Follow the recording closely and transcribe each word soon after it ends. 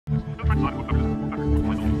We're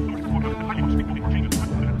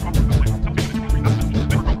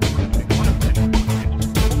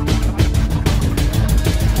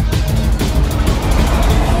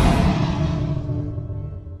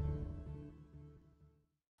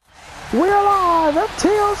live at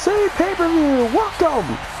TLC pay-per-view.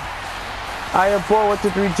 Welcome. I am Boy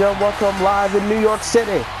 123 Jump. Welcome live in New York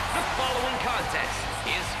City. The following contest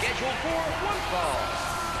is scheduled for one fall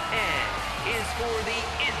and is for the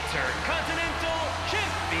Intercontinental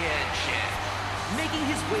Championship. Making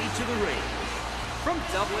his way to the ring from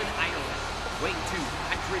Dublin, Ireland, weighing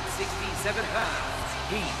 267 pounds.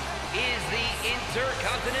 He is the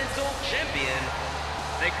Intercontinental Champion,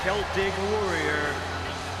 the Celtic Warrior,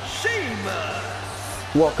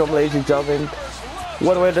 Sheamus. Welcome, ladies and gentlemen.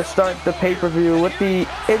 What a way to start the pay-per-view with the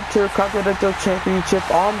Intercontinental Championship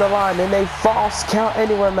on the line in a false count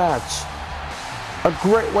anywhere match. A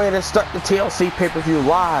great way to start the TLC pay-per-view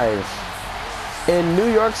live in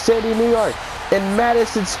New York City, New York, in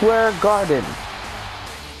Madison Square Garden.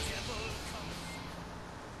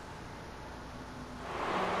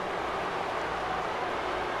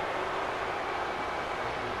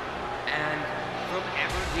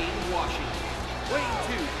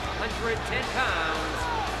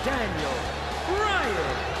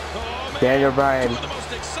 Daniel Bryan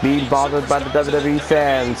being bothered by the WWE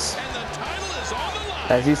fans.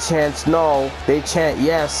 As he chants no, they chant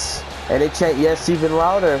yes. And they chant yes even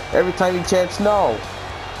louder every time he chants no.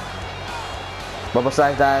 But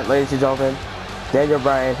besides that, ladies and gentlemen, Daniel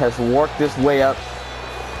Bryan has worked his way up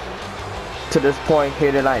to this point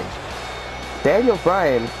here tonight. Daniel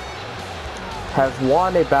Bryan has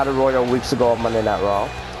won a Battle Royal weeks ago on Monday Night Raw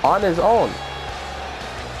on his own.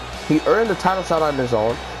 He earned the title shot on his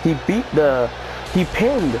own. He made the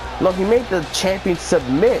champion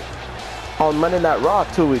submit on Monday Night Raw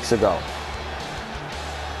 2 weeks ago.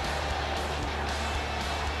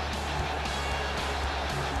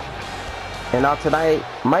 And now tonight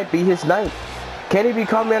might be his night. Can he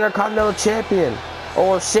become Intercontinental Champion?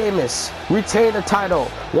 Or Sheamus retain the title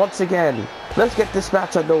once again? Let's get this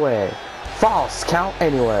match underway. False count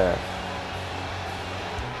anywhere.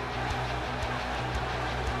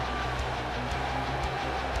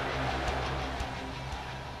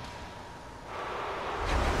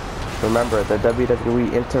 Remember, the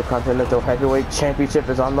WWE Intercontinental Heavyweight Championship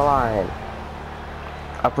is on the line.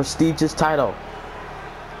 A prestigious title.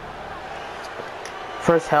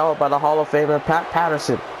 First held by the Hall of Famer Pat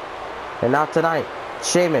Patterson. And now tonight,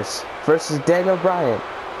 Sheamus versus Daniel Bryan.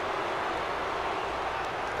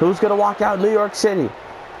 Who's going to walk out New York City?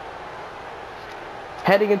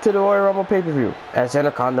 Heading into the Royal Rumble pay-per-view as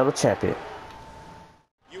Intercontinental Champion.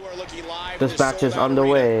 This match is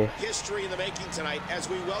underway. History in the making tonight as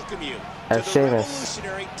we welcome you as Sheamus.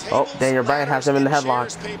 Oh, Daniel Bryan has him in the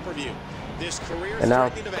headlock. And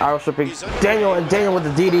now Irish whipping Daniel with the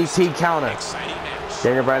DDT counter.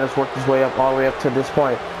 Daniel Bryan has worked his way up all the way up to this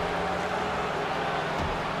point.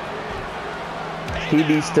 He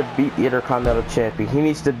needs to beat the Intercontinental Champion. He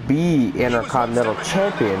needs to be Intercontinental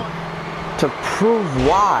Champion to prove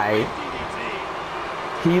why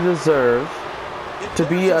he deserves to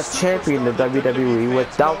be a champion in the WWE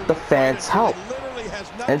without the fans' help.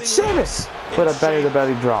 And Sheamus with a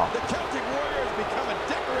belly-to-belly draw.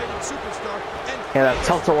 And a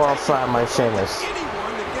tilt-a-whirl slam by Sheamus.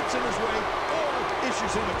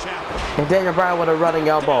 And Daniel Bryan with a running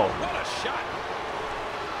elbow.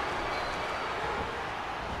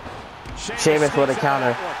 Sheamus with a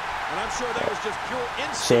counter.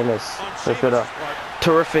 Sheamus has been a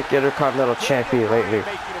terrific Intercontinental Champion lately.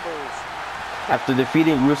 After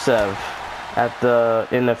defeating Rusev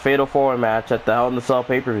in the Fatal 4-Way match at the Hell in a Cell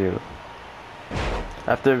pay-per-view.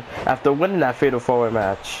 After winning that Fatal 4-Way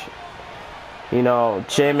match, you know,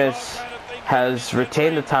 Sheamus has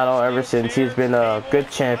retained the title ever since. He's been a good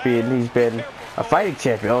champion. He's been a fighting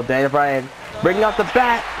champion. Oh, Daniel Bryan bringing out the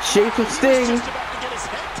bat, shapes with Sting.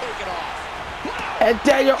 And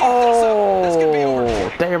Daniel Bryan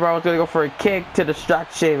was going to go for a kick to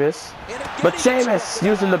distract Sheamus. But Sheamus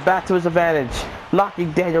using the bat to his advantage,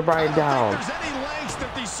 knocking Daniel Bryan down.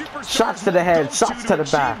 Shots to the head, shots to the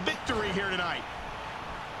back.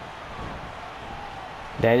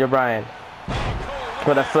 Daniel Bryan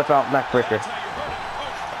with a flip out neckbreaker.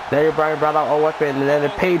 Daniel Bryan brought out a weapon and then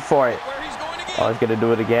it paid for it. Oh, he's going to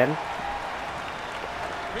do it again.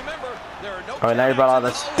 Alright, now he brought out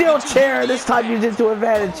a steel chair. This time used it to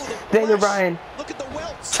advantage. Daniel Bryan.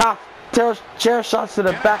 Chop. Chair shots to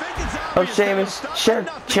the back of Sheamus.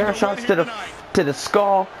 Chair shots to the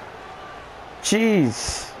skull.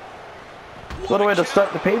 Jeez. What a way to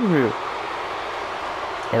start the pay-per-view.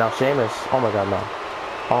 And now Sheamus. Oh my god, no.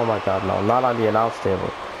 Oh my God, no, not on the announce table.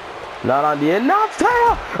 Not on the announce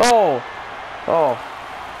table. Oh, oh,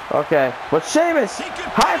 okay. But Sheamus,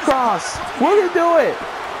 high cross. Will you do it?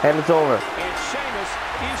 And it's over. And Sheamus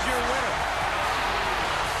is your winner.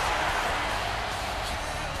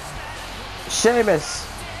 Sheamus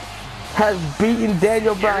has beaten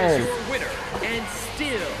Daniel Bryan. Here is your winner, and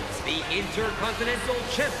still the Intercontinental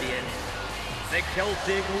Champion, the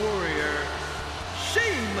Celtic Warrior,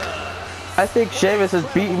 Sheamus. I think Sheamus has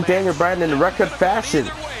beaten Daniel Bryan in record fashion.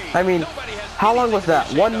 I mean, how long was that?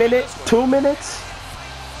 1 minute? 2 minutes?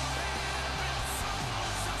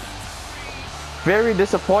 Very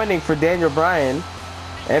disappointing for Daniel Bryan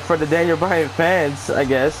and for the Daniel Bryan fans, I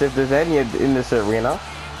guess, if there's any in this arena.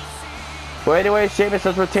 But anyway, Sheamus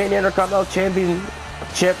has retained the Intercontinental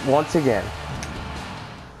Championship once again.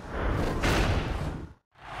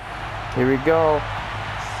 Here we go.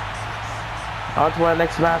 On to our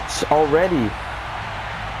next match already.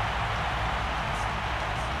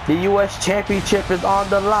 The U.S. Championship is on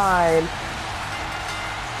the line.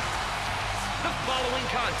 The following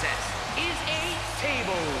contest is a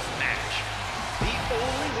tables match. The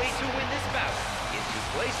only way to win this bout is to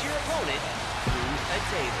place your opponent through a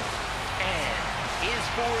table. And is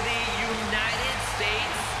for the United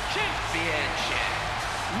States Championship.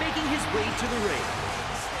 Making his way to the ring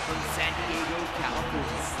from San Diego,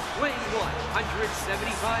 California, weighing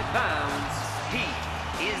 175 pounds, he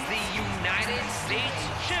is the United States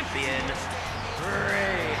Champion,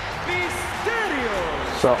 Rey Mysterio.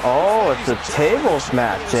 So, oh, it's a tables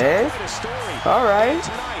match, eh? All right.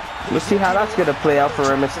 Let's see how that's going to play out for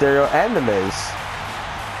Rey Mysterio and The Miz.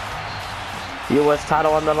 U.S.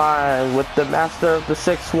 title on the line with the master of the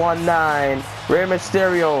 619, Rey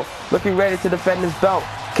Mysterio, looking ready to defend his belt.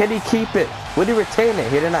 Can he keep it? Will he retain it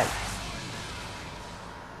here tonight?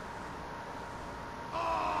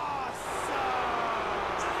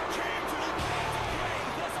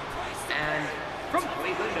 And from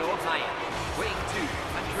Cleveland, Ohio, weighing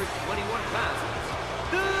 221 pounds,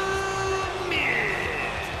 The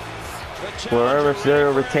Miz. Will Rey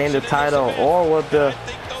Mysterio retain the title, or will the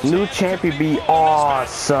new champion be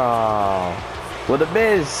awesome? Will The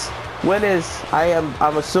Miz win his,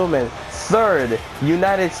 I'm assuming, third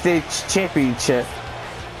United States Championship?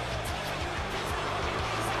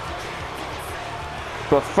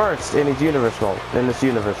 But first in his universe mode,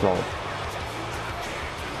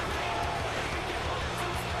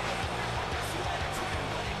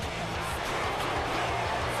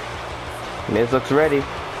 Miz looks ready.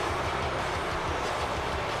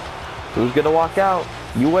 Who's gonna walk out?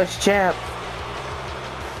 U.S. champ.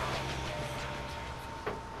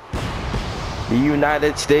 The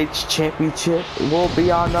United States Championship will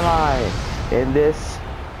be on the line in this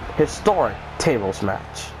historic tables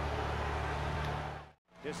match.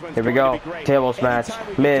 Here we go, tables match.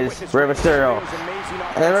 Miz, Rey Mysterio,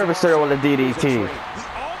 and Rey Mysterio with a DDT. He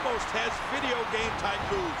almost has video game type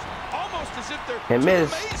moves, almost as if they're And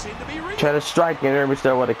Miz amazing to be real. trying to strike, and Rey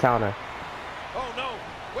Mysterio with a counter. Oh no!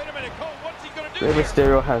 Wait a minute, Cole. What's he gonna do? Rey here?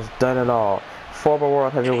 Mysterio has done it all. Former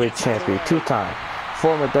World Heavyweight Champion, 2-time.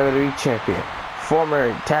 Former WWE Champion.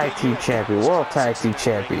 Former Tag Team Champion. World Tag Team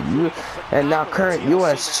Champion. And now current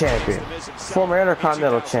U.S. Champion. Former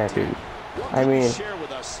Intercontinental Champion. I mean, Share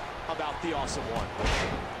with us about the awesome one.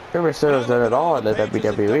 Rey Mysterio's done it all in the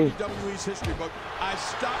WWE. WWE's history book. I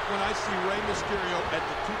stopped when I see Rey Mysterio at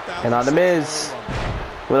the 2000. And now The Miz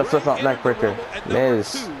with a flip-out neckbreaker.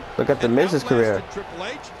 Miz, look at The Miz's career.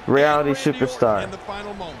 Reality superstar.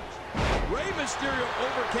 Rey Mysterio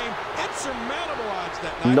overcame insurmountable odds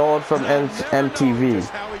that night. Known from MTV.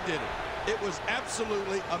 Just how he did it. It was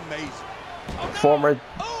absolutely amazing. Oh, no. Former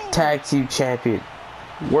Oh. Tag Team Champion.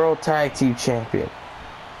 World Tag Team Champion.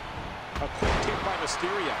 A quick kick by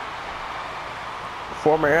Mysterio.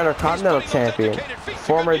 Former Intercontinental Champion.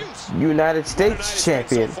 Former United States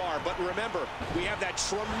Champion. So far, but remember, we have that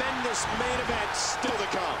tremendous main event still to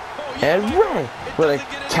come. Oh, And Rey with a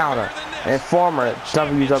counter. And former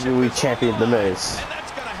WWE Champion The Miz. And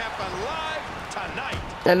that's gonna happen live tonight.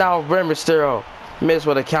 And now Rey Mysterio. Miz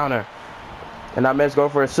with a counter. And now Miz go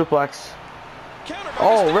for a suplex. Counter by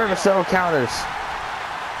Oh, Mysterio. Rey Mysterio counters.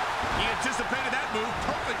 He anticipated that move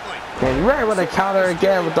perfectly. And Rey with a counter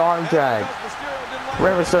again with the arm drag.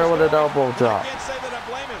 Rey Mysterio with an elbow drop. I can't say that I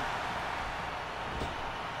blame him.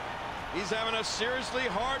 He's having a seriously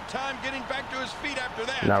hard time getting back to his feet after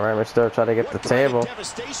that. Now Rey Mysterio trying to get the What kind of table.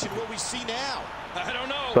 devastation will we see now? I don't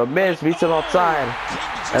know. But Miz beats him outside.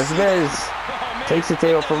 As Miz takes the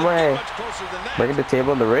table from Rey. Bringing the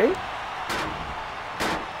table in the ring.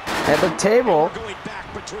 And the table, Going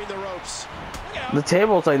back between the ropes. the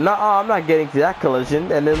table's like, nah, I'm not getting to that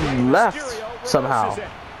collision. And then left somehow.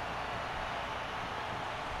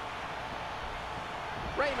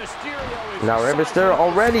 Now Rey Mysterio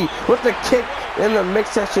already with the kick in the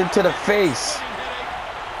midsection to the face.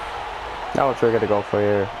 Now what we're gonna go for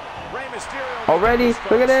here. Already,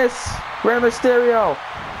 look at this. Rey Mysterio.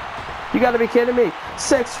 You gotta be kidding me.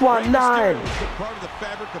 619.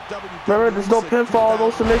 Remember, there's no pinfall,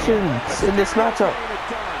 no submissions in this matchup.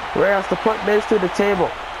 Rey has to put Miz to the table.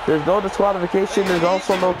 There's no disqualification, there's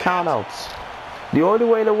also no countouts. The only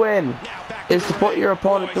way to win is to put your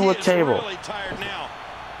opponent through a table.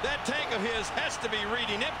 That tank of his has to be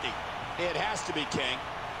reading empty. It has to be, King.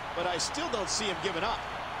 But I still don't see him giving up.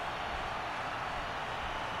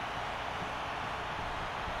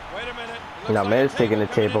 Wait a minute. Now Miz taking the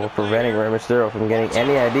table, preventing Rey Mysterio from getting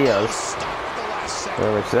any ideas.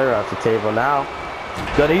 Rey Mysterio off the table now.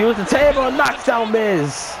 Gonna use the table and knocks down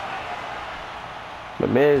Miz. But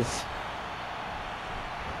Miz.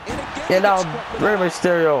 And now Rey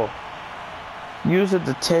Mysterio using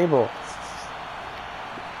the table.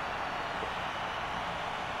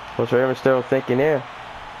 What's Rey Mysterio thinking here?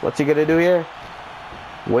 What's he gonna do here?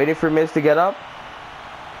 Waiting for Miz to get up?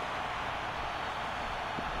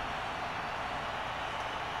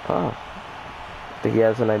 Oh, I think he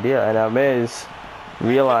has an idea. And now Miz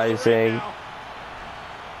realizing,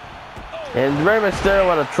 and Rey Mysterio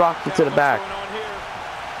want to drop it to the back.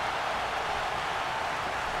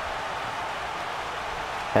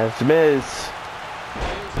 As Miz,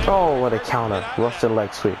 oh, what a counter, Russian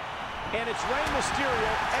leg sweep.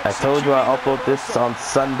 I told you I'll upload this on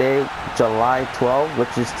Sunday, July 12th,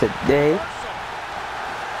 which is today.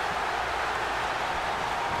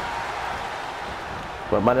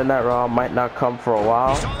 But Monday Night Raw might not come for a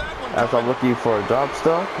while, as I'm looking for a job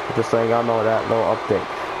still. Just letting y'all know that, no update.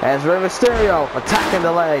 As Rey Mysterio attacking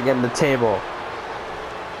the leg and the table.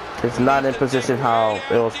 It's not in position how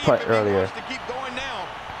it was put earlier.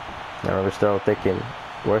 Now Rey Mysterio thinking,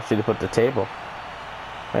 where should he put the table?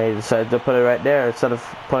 And he decided to put it right there instead of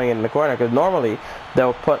putting it in the corner. Because normally,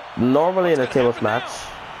 in a tables match,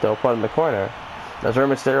 they'll put it in the corner. As Rey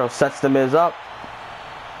Mysterio sets the Miz up.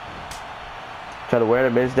 Try to wear the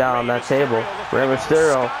Miz down on that table. Rey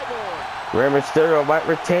Mysterio might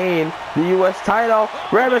retain the U.S. title.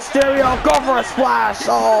 Rey Mysterio, go for a splash.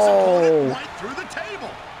 Oh!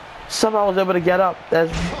 Somehow was able to get up. As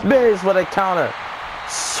Miz with a counter.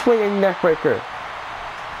 Swinging neckbreaker.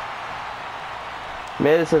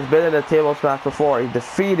 Miz has been in a tables match before. He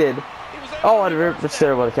defeated... Oh, and Rey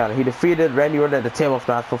Mysterio with a counter. He defeated Randy Orton at the tables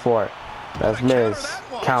match before. As Miz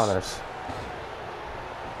counters.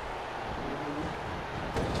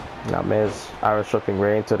 Now Miz Irish whipping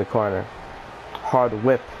Rey into the corner. Hard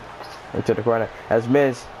whip into the corner. As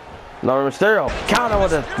Miz, now Rey Mysterio counter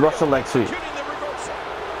with a Russian leg sweep. He's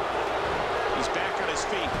back on his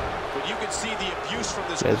feet, but you can see the abuse from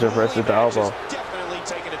this. Miz reverses the elbow. Definitely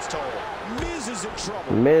taking its toll. Miz is in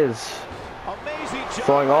trouble. Miz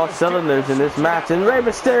throwing all cylinders in this match, and Rey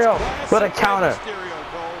Mysterio with a counter.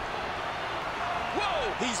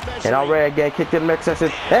 And now Rey again kicked in the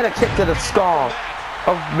midsection and a kick to the skull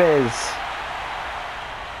of Miz.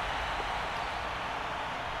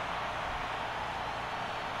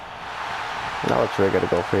 Now it's Rey gonna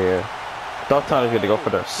go for here. Don't tell he's gonna go for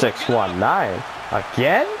the 619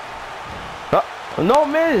 again. No,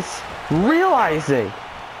 Miz realizing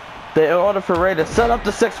that in order for Rey to set up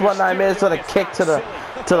the 619, Miz with a kick to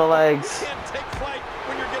the legs.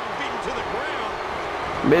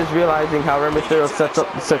 Miz realizing how Rey Mysterio sets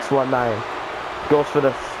up the 619, goes for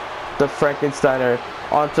the Frankensteiner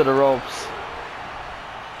onto the ropes.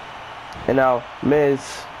 And now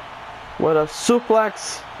Miz with a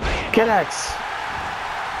suplex connects.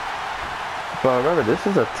 But remember, this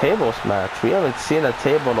is a tables match. We haven't seen a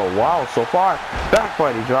table in a while so far. Back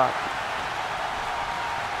body drop.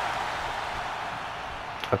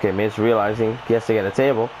 Okay, Miz realizing he has to get a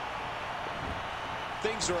table.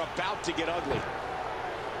 Things are about to get ugly.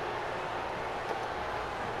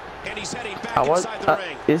 And he's heading back inside the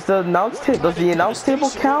ring. Is the announce table? Does the announce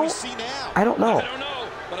table count? I don't know.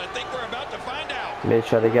 But I think we're about to find out. Miz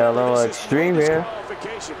try to get a little extreme here.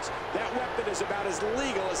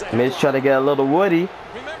 Miz try to get a little woody.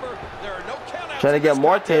 Remember, there are no countouts. Try to get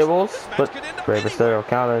more tables, but Rey Mysterio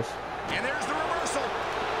counters. And there's the reversal.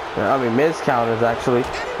 I mean, Miz counters actually,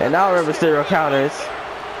 and now Rey Mysterio counters.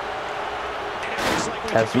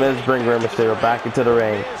 As Miz brings Rey Mysterio back into the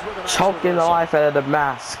ring, choking the life out of the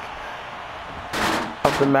mask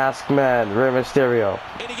of the masked man, Rey Mysterio.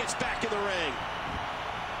 And he gets back in the ring.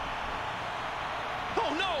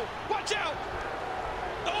 Oh no! Watch out!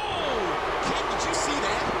 Oh! Kid, did you see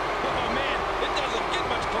that? Oh man, it doesn't get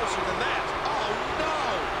much closer than that. Oh no!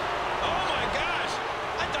 Oh my gosh!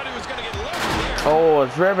 I thought he was gonna get left here. Oh,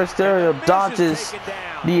 as Rey Mysterio dodges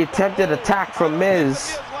the attempted attack from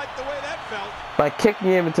Miz by kicking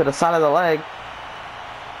him into the side of the leg.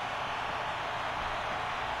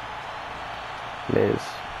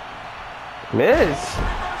 Miz.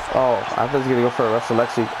 Oh, I thought he was gonna go for a Wrestle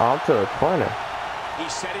Lexi onto the corner.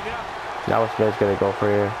 He's setting up. Now what's Miz gonna go for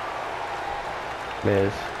here?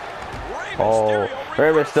 Miz. Oh,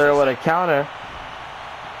 Rey Mysterio with a counter.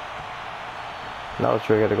 Now what's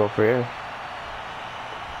Rey gonna go for here?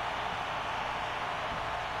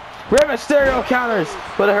 Rey Mysterio counters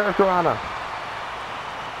with a Hurricanrana.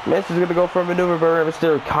 Miz is gonna go for a maneuver, but Rey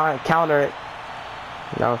Mysterio counter it.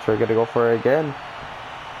 Now it's Rey gonna go for it again.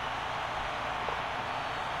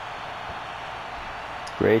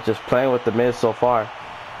 Rey just playing with the Miz so far.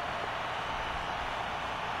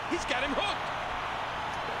 He's got him hooked.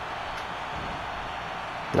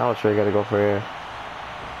 Now it's Rey gonna go for here.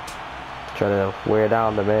 Trying to wear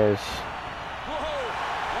down the Miz.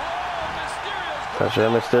 That's Rey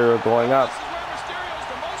Mysterio going up.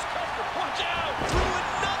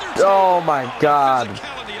 Oh my God.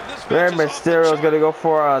 Rey Mysterio is gonna go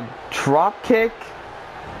for a drop kick.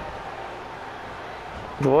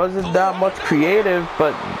 It wasn't that much creative,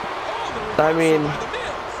 but I mean,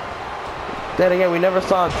 then again, we never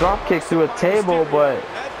saw a drop kick through a table, but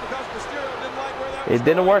it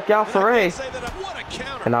didn't work out for Rey.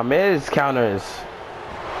 And now Miz counters.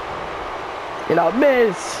 And now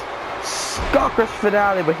Miz, Skullcrush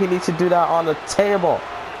finale, but he needs to do that on the table.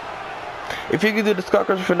 If he can do the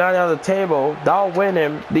Skullcrush finale on the table, that'll win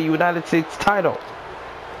him the United States title.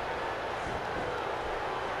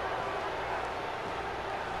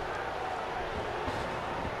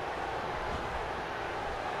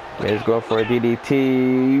 Miz going for a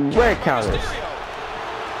DDT. Rey counters.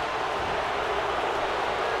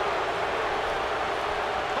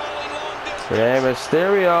 Rey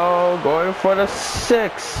Mysterio going for the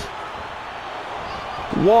 6.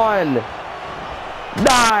 1.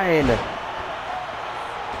 9.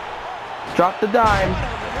 Drop the dime.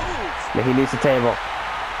 But he needs the table.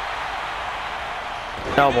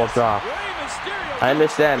 Elbow drop. I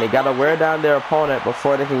understand they gotta wear down their opponent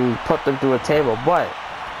before they can put them through a table, but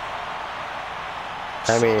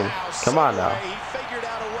I mean, come on now.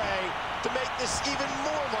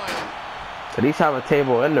 At least have a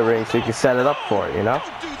table in the ring so you can set it up for it, you know?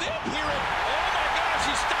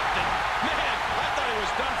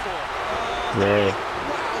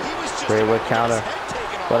 Rey with counter.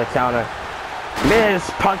 What a counter. Miz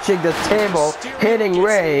punching the table, hitting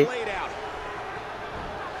Rey.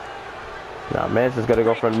 Now Miz is gonna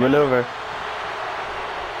go for a maneuver.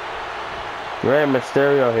 Rey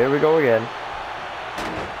Mysterio, here we go again.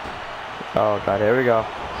 Oh God, here we go.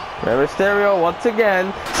 Rey Mysterio once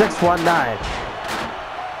again, 619.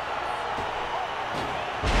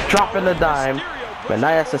 Dropping the dime, but now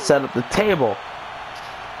he has to set up the table.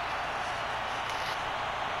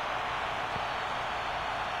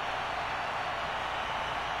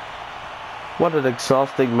 What an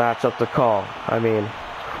exhausting matchup to call. I mean,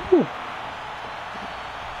 whew.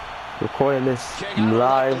 Recording this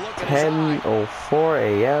live 10:04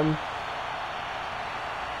 a.m.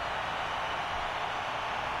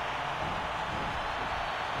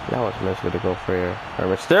 Now what's Miz going to go for here? Rey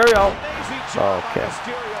Mysterio. Okay.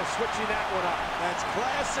 Mysterio switching that one up. That's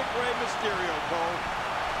classic Rey Mysterio, Cole.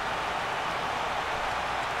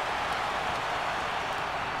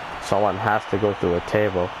 Someone has to go through a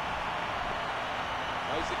table.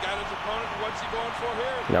 He's got his opponent. What's he going for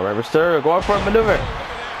here? Now Rey Mysterio going for a maneuver.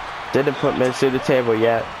 Didn't put Miz through the table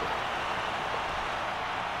yet.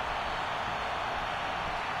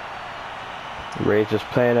 Rey just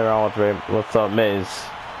playing around with Miz.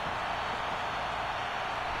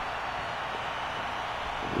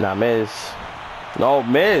 Now Miz. No,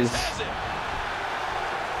 Miz.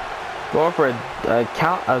 Going for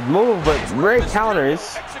a move, but Rey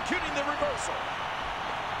counters. Executing the reversal.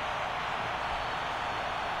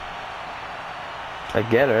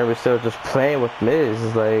 Again, Rey still just playing with Miz.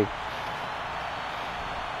 It's like,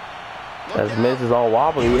 as Miz is all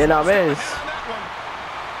wobbly, and now Miz.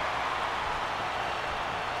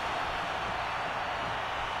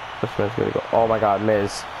 This man's gonna go. Oh my God,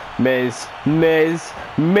 Miz. Miz. Miz.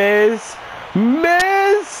 Miz.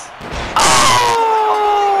 Miz. Oh!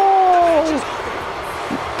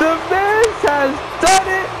 The Miz has done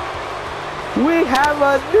it. We have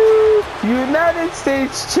a new United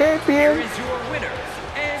States champion. Here is your winner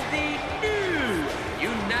and the new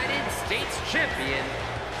United States champion,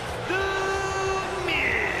 The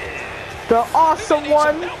Miz. The awesome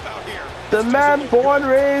one. The man born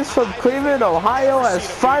raised from Cleveland, Ohio has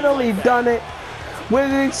finally done it,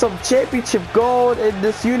 winning some championship gold in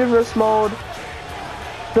this universe mode.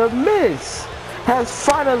 The Miz has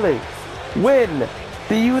finally win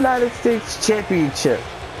the United States Championship.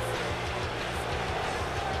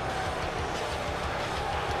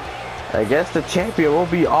 I guess the champion will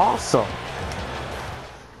be awesome.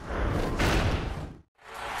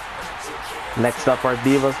 Next up, our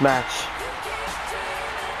Divas match.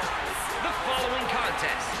 The following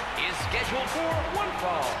contest is scheduled for one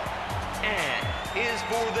fall and is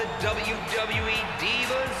for the WWE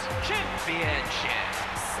Divas Championship.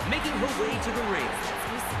 Making her way to the ring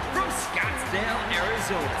from Scottsdale,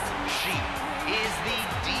 Arizona, she is the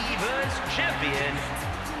Divas Champion,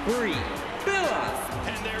 Brie Bella.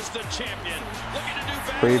 And there's the champion. Looking to do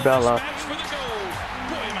battle Brie in this Bella. match for the gold.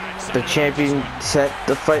 Boy, am I excited The about champion this one. set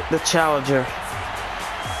to fight the challenger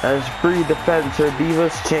as Brie defends her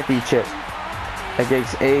Divas Championship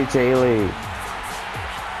against AJ Lee.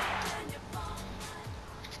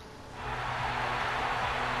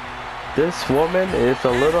 This woman is a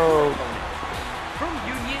little... From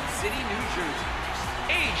Union City, New Jersey,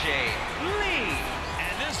 AJ Lee.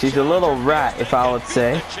 And this She's a little rat, if I would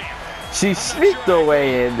say. She sneaked her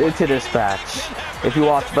way into this match. If you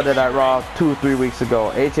watched Monday Night Raw 2 or 3 weeks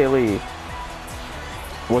ago, AJ Lee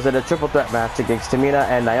was in a triple threat match against Tamina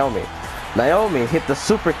and Naomi. Naomi hit the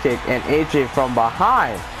super kick and AJ from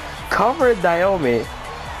behind covered Naomi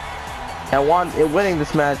and winning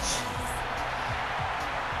this match,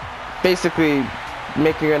 basically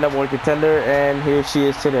making her #1 contender, and here she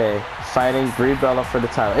is today fighting Brie Bella for the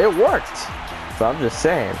title. It worked, so I'm just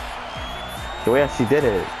saying the way she did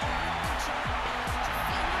it.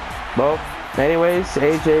 Well, anyways,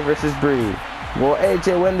 AJ versus Brie. Will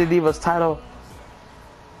AJ win the Divas title,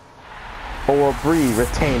 or will Brie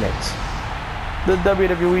retain it? The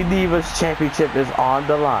WWE Divas Championship is on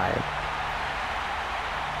the line.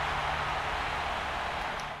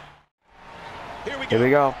 Here we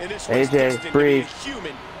go. And this one's AJ, destined to be Brie. a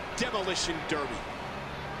human demolition derby.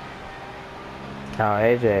 Now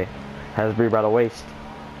AJ has Brie by the waist.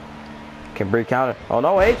 Can Brie counter? Oh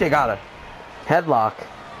no, AJ got her. Headlock.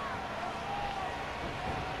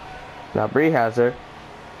 Now Brie has her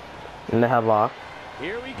in the headlock.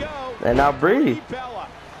 Here we go. And now Brie. Bella.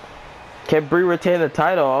 Can Brie retain the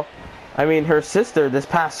title? I mean, her sister this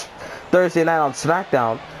past Thursday night on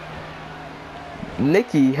SmackDown,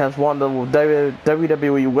 Nikki, has won the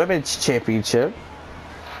WWE Women's Championship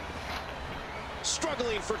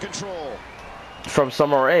Struggling for control. from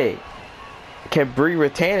Summer Rae. Can Brie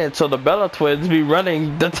retain it so the Bella Twins be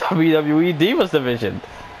running the WWE Divas division?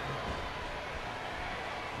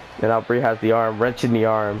 And now Brie has the arm, wrenching the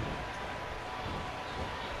arm.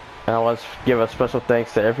 And I want to give a special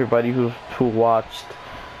thanks to everybody who watched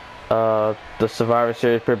the Survivor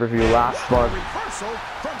Series pay-per-view last month. Reversal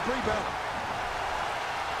from Brie Bella.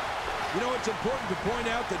 You know, it's important to point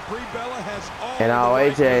out that Brie Bella has all And now the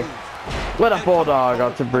right AJ moves. with a bulldog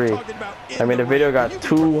onto Brie. I mean, the video got When you get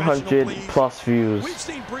 200 professional plus views. We've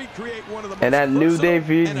seen Brie create one of the And that most New Day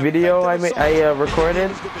versatile and video I effective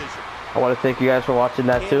recorded, assaults in the division. I want to thank you guys for watching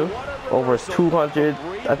that too. Over 200,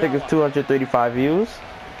 I think it's 235 views.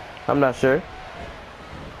 I'm not sure.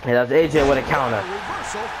 And that's AJ with a counter.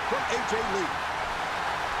 Reversal from AJ Lee.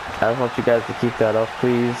 I just want you guys to keep that up,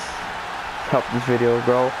 please. Help this video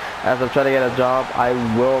grow. As I'm trying to get a job, I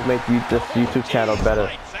will make this YouTube channel better.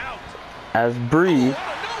 Lights out. As Brie Out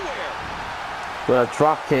of nowhere. with a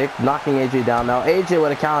drop kick, knocking AJ down. Now AJ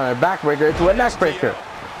with a counter, backbreaker into a neckbreaker.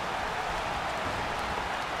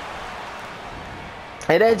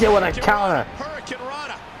 And AJ with a counter. Hurricane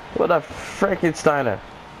Rana. With a freaking Steiner.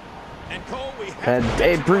 And Cole, we And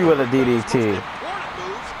have Brie with a DDT. important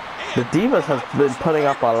moves. The Divas have been putting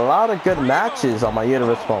up a lot of good matches on my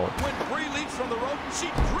universe phone. When Brie leaps from the rope, she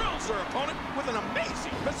drills her opponent with an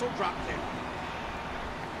amazing missile drop kick.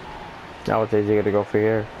 Now what's AJ gonna go for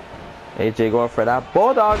here? AJ going for that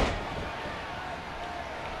bulldog.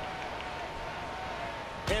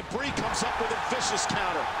 And Brie comes up with a vicious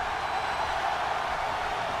counter.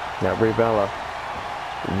 Now Brie Bella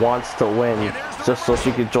wants to win just so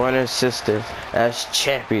she can join her sister as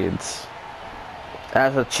champions.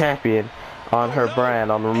 As a champion on her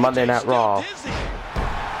brand on Monday Night Raw.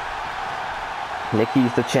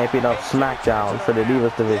 Nikki's the champion of SmackDown for the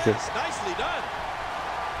Divas division. Yes, nicely done.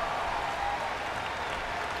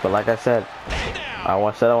 But like I said,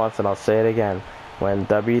 I said it once and I'll say it again. When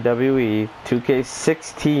WWE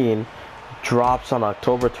 2K16 drops on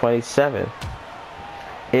October 27th,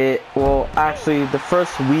 it will actually, the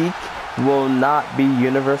first week will not be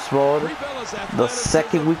universe mode. The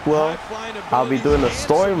second week will. I'll be doing the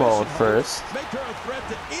story mode first.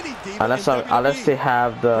 Unless they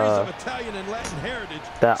have that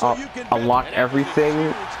unlock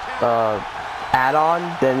everything add-on,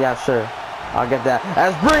 then yeah, sure. I'll get that.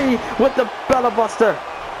 As Bree with the Bella Buster.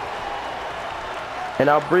 And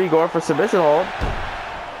now Bree going for submission hold.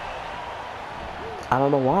 I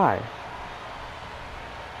don't know why.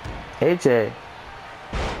 AJ.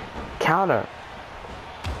 Counter.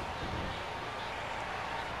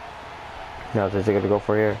 No, they're gonna go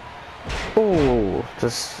for here. Ooh,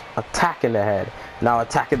 just attacking the head. Now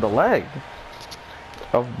attacking the leg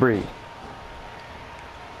of Bree.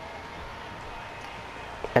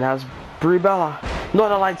 And as Brie Bella,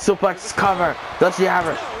 Northern Light suplex cover. Does she have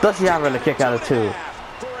her? Does she have her in the kick out of 2? And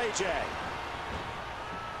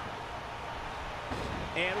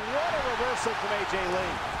what a reversal from AJ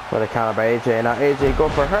Lee. What a counter by AJ. And now AJ go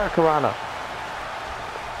for her Karana.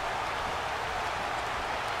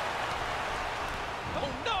 Oh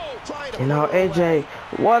no! And now AJ,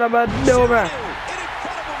 what a maneuver!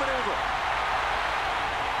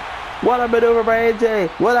 What a maneuver by AJ!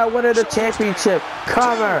 What a winner the championship!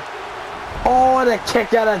 Cover! Oh, and a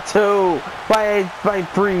kick out of 2 by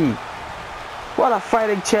Bree. What a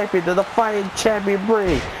fighting champion! The fighting champion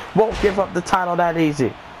Bree won't give up the title that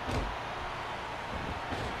easy.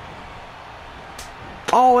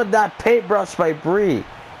 Oh, and that paintbrush by Bree.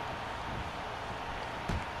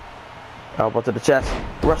 Elbow to the chest.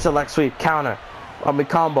 Russian leg sweep. Counter.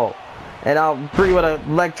 Combo. And now Bree with a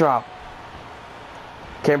leg drop.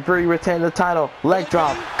 Can Bree retain the title? Leg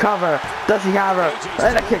drop. Cover. Does she have her?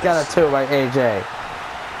 And a kick out of 2 by AJ.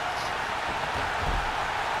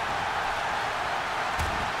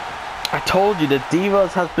 I told you the Divas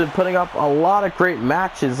has been putting up a lot of great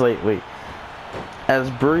matches lately. As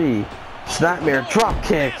Bree, Snapmare drop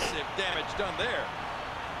kick. Massive damage done there.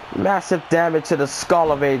 Massive damage to the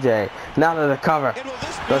skull of AJ. Now to the cover.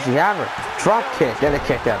 Does he have her? Drop kick and a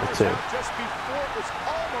kick out of 2. Just before it was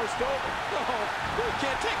almost over. Oh, we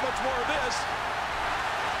can't take much more of this.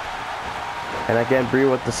 And again, Bree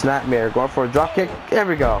with the Snapmare going for a drop kick. Here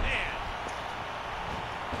we go.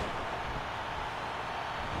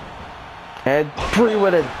 And Bree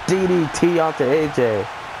with a DDT onto AJ.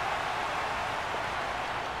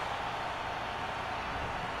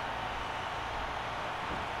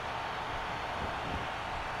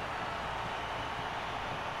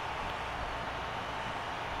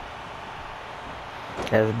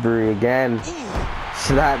 As Bree again,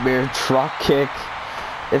 Snapmare drop kick.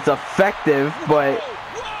 It's effective, but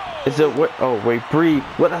is it? Oh wait, Bree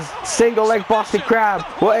with a single leg Boston Crab.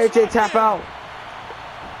 Will AJ tap out?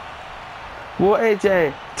 Will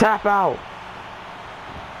AJ tap out?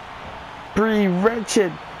 Bree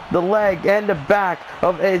wrenching the leg and the back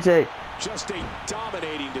of AJ. Just a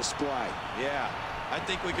dominating display. Yeah. I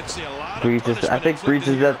think we could see a lot Bree of just, I think Bree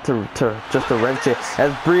just that to wrench it.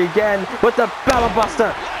 As Bree again with the Bella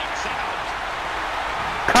Buster.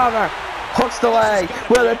 Cover, hooks the leg.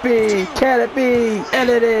 Will it be? Can it be? And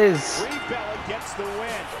it is. Brie Bella gets the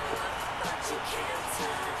win.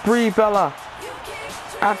 Brie Bella,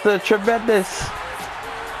 after a tremendous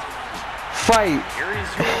fight. Here is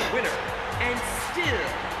your winner, and still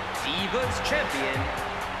Divas Champion,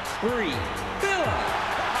 Brie Bella.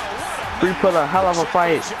 Brie put a hell of a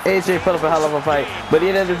fight. AJ put up a hell of a fight. But at the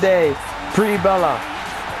end of the day, Brie Bella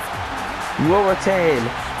will retain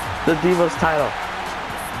the Divas title.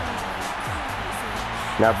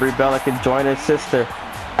 Now Brie Bella can join her sister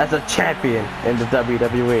as a champion in the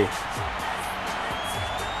WWE.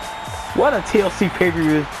 What a TLC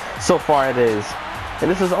pay-per-view so far it is.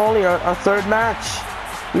 And this is only our 3rd match.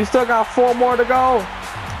 We still got 4 more to go.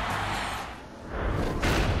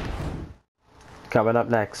 Coming up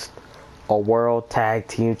next, a World Tag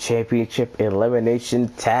Team Championship Elimination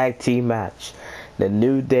Tag Team match. The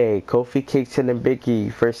New Day, Kofi Kingston and Big E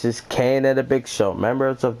versus Kane and the Big Show,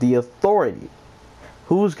 members of the Authority.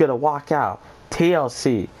 Who's going to walk out?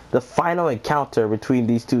 TLC, the final encounter between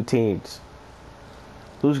these two teams.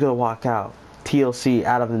 Who's going to walk out? TLC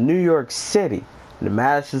out of New York City, the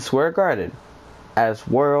Madison Square Garden, as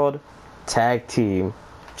World Tag Team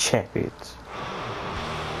Champions.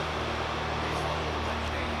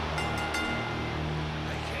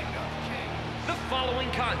 The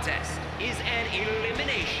following contest is an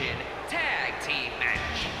elimination tag team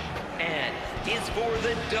match and is for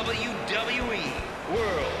the WWE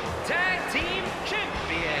World Tag Team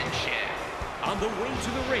Championship. On the way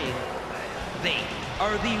to the ring, they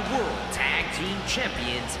are the World Tag Team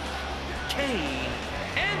Champions, Kane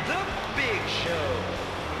and the Big Show,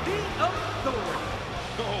 the Authority.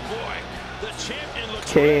 Oh boy, the champion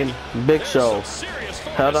looks Kane, Big Show,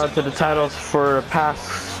 held on on to the titles for the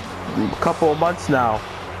past couple of months now.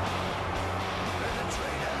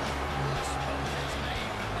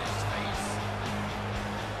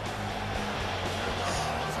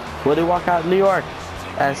 Will they walk out in New York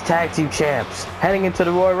as tag team champs heading into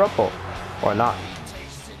the Royal Rumble, or not.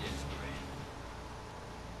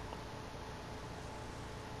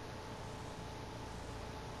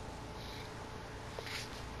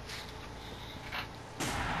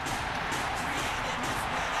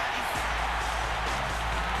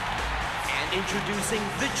 Introducing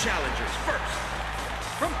the challengers first.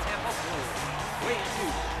 From Tampa, Florida, weighing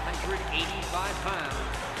 285 pounds,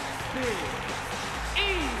 Big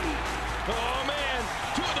E. Oh man,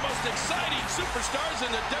 two of the most exciting superstars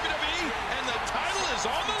in the WWE, and the title is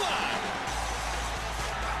on the line.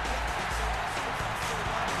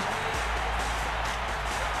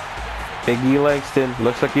 Big E Langston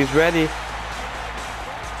looks like he's ready.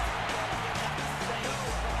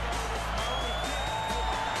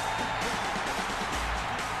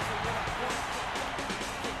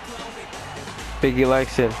 Big E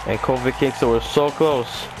Langston and Kofi Kingston were so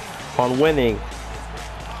close on winning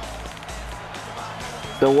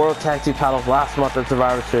the World Tag Team titles last month at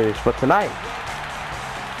Survivor Series, but tonight's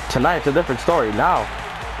a different story. Now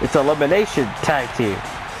it's elimination tag team.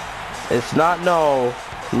 It's not no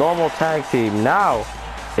normal tag team. Now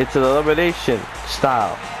it's an elimination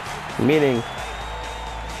style, meaning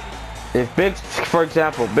if for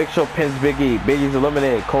example, Big Show pins Big E, Big E's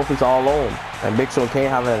eliminated, Kofi's all alone, and Big Show can't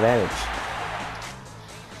have an advantage.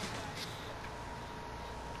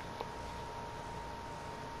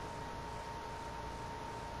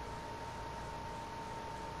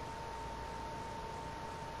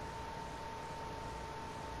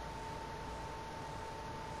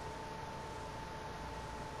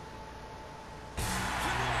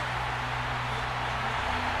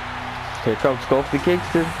 Here comes Kofi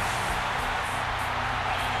Kingston.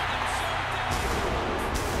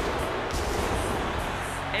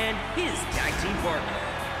 And his tag team partner,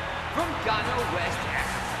 from Ghana, West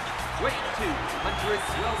Africa, weighing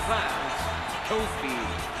 212 pounds, Kofi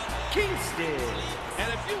Kingston. And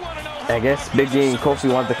if you want to know, I guess Big E and Kofi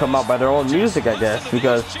want to come out by their own music, I guess,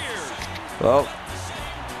 because, well,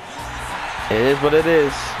 it is what it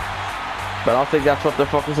is. But I don't think that's what they're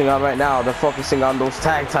focusing on right now. They're focusing on those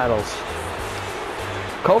tag titles.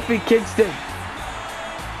 Kofi Kingston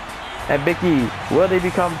and Big E, will they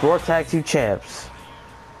become World Tag Team champs?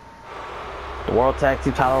 The World Tag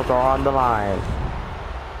Team titles are on the line.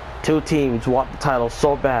 Two teams want the titles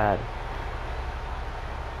so bad.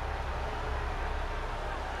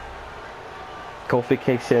 Kofi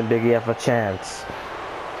Kingston and Big E have a chance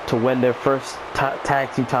to win their first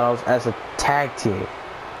tag team titles as a tag team.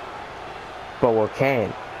 But will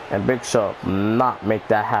Kane and Big Show not make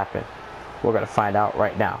that happen? We're going to find out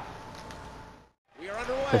right now.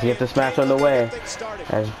 Let's get this match on the way.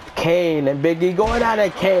 As Kane and Big E going at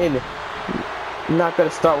it. Kane not going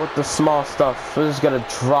to start with the small stuff. We're just going to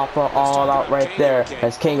drop her all out right there.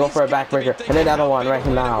 As Kane go for a backbreaker. And another one right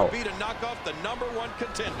now.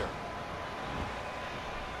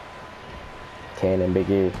 Kane and Big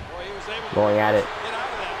E going at it.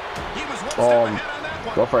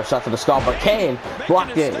 Go for a shot to the skull, but Kane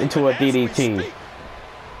blocked it into a DDT.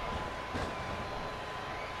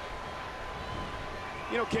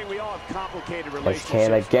 You know, King, we all have complicated relationships.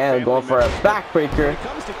 Kane again going for a backbreaker. When it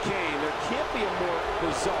comes to Kane, there can't be a more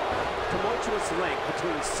bizarre, tumultuous link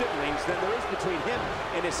between siblings than there is between him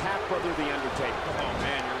and his half-brother, The Undertaker. Oh,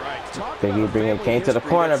 man, you're right. Big E bringing Kane to the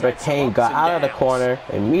corner, but Kane got out of the corner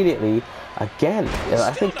immediately. Again,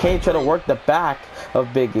 I think Kane tried to work the back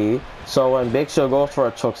of Big E, so when Big Show goes for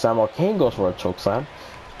a chokeslam or Kane goes for a chokeslam,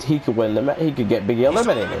 he could win the match. He could get Big E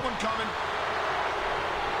eliminated.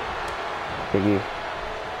 Big E,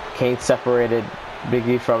 Kane separated Big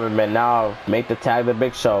E from him, and now make the tag the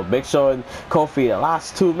Big Show. Big Show and Kofi, the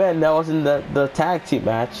last two men that was in the tag team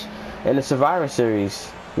match in the Survivor Series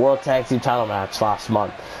World Tag Team title match last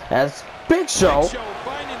month. As Big Show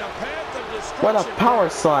went a power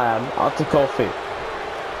slam onto Kofi.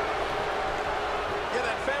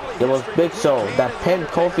 It was Big Show that pinned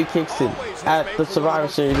Kofi Kingston at the Survivor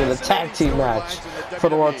Series in the tag team match for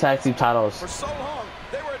the World Tag Team titles. For so long,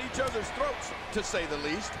 they were at each other's throats, to say the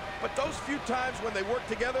least. But those few times when they worked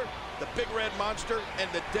together, the Big Red Monster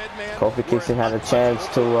and the Dead Man. Kofi Kingston had a chance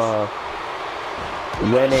to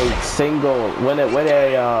win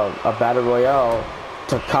a battle royale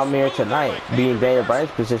to come here tonight, being Daniel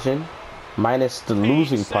Bryan's position, minus the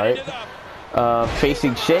losing part.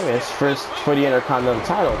 Facing Sheamus for the Intercontinental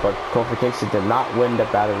title, but Kofi Kingston did not win the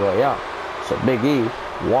Battle Royale. So Big E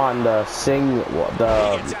won a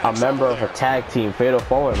member of a tag team Fatal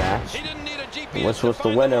 4-Way match, which was the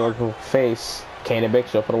winner who faced Kane and Big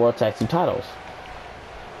Show for the World Tag Team titles.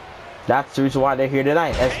 That's the reason why they're here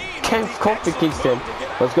tonight, as Kofi Kingston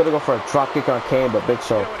was going to go for a dropkick on Kane, but Big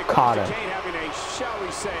Show caught him.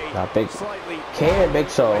 you say, Now, Kane and Big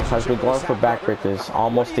Show has been going for backbreakers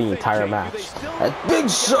almost the entire match. And Big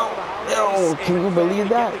Show, yo, can you believe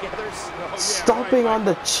that? Stomping on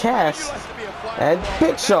the chest. And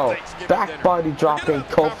Big Show, back body dropping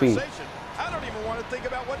Kofi.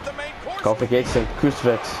 Kofi gets him,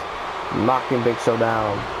 crucifix, knocking Big Show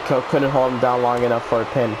down. Couldn't hold him down long enough for a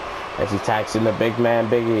pin as he tags in the big man,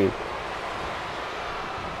 Big E.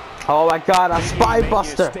 Oh my God, a spy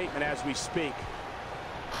buster. As we speak.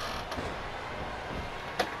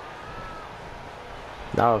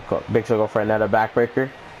 Now Big Show go for another backbreaker.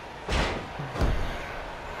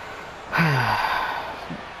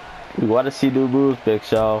 We want to see new moves, Big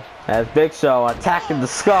Show. As Big Show attacking the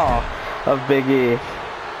skull of Big E.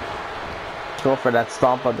 Go for that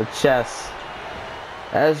stomp on the chest.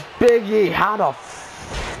 As Big E, how the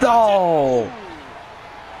oh!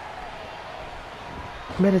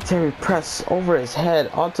 Military press over his head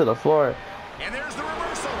onto the floor. And there's the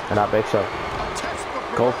reversal. And now Big Show.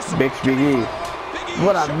 Go Big E.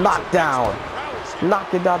 What a knockdown.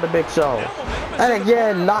 Knocking down the Big Show. And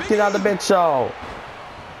again, knocking down the Big Show.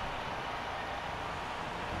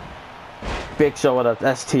 Big Show with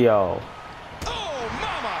a STO.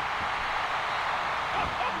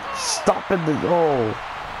 Stomping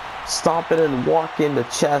and walking the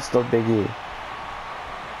chest of Big E.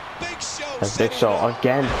 As Big Show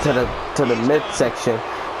again to the midsection.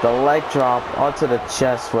 The leg drop onto the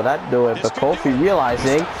chest. Will that do it? But Kofi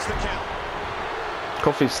realizing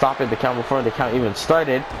Kofi stopping the count before the count even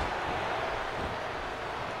started.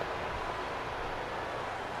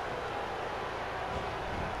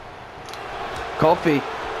 Kofi.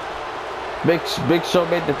 Big Show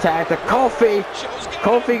made the tag to Kofi.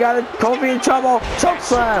 Kofi got it. Kofi in trouble. Choke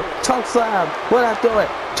slam. Choke slam. Will that do it?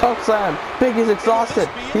 Choke slam. Big E's exhausted.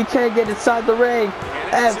 He can't get inside the ring.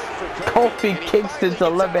 And Kofi Kingston's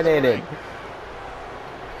eliminated.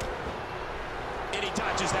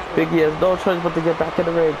 Big E has no choice but to get back in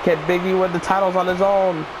the ring. Can Big E win the titles on his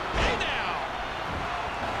own?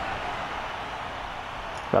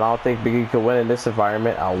 But I don't think Big E could win in this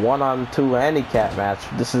environment. A 1-on-2 handicap match.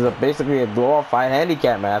 This is basically a glorified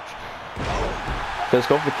handicap match. Because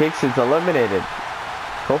Kofi Kingston's eliminated.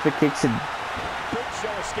 Kofi Kingston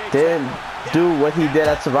didn't do what he did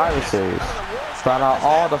at Survivor Series. Brought out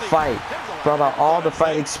all the fight. Brought out all the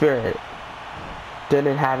fighting spirit.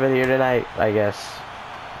 Didn't have it here tonight, I guess.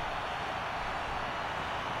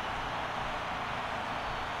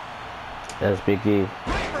 There's Big E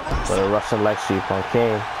with a Russian leg sweep on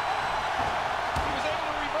Kane.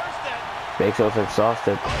 Big Show's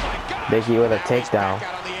exhausted. Big E with a takedown.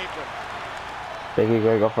 Big E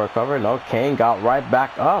gonna go for a cover? No, Kane got right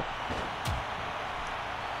back up.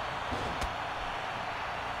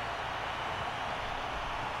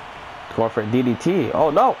 Going for a DDT. Oh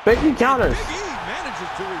no, Big E counters. Big E manages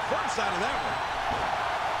to reverse out of that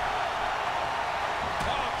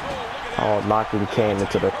one. Oh, knocking Kane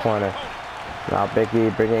into the corner. Now Big E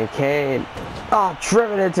bringing Kane. Oh,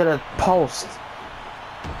 driven into the post.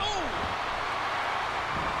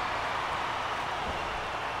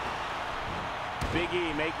 Big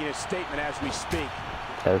E making a statement as we speak.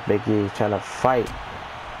 There's Big E trying to fight.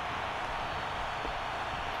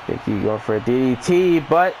 Big E going for a DDT,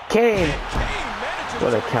 but Kane.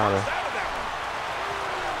 What a counter.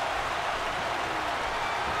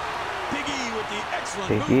 Big E with the excellent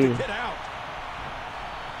Big move E. to get out.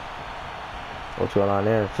 What's going on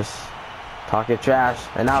there? Just talking trash.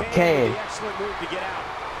 And now Kane. Excellent move to get out.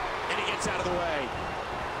 And he gets out of the way.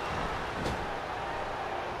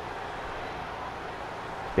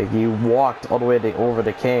 Big E walked all the way over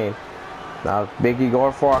to Kane. Now Big E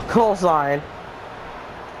going for a clothesline.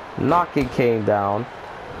 Knocking Kane down.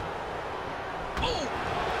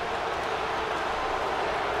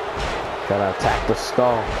 Gonna attack the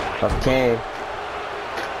skull of Kane.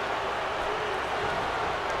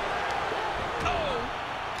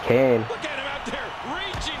 Kane. Look at him out there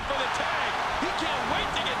reaching for the tag. He can't wait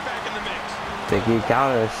to get back in the mix. Big E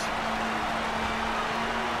counters.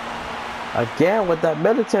 Again with that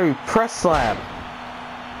military press slam.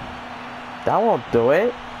 That won't do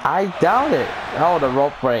it. I doubt it. Oh, the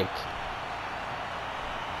rope break.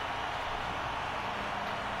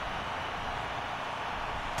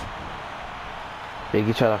 Big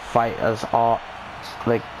E trying to fight us all,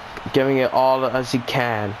 like giving it all as he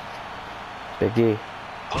can. Big E.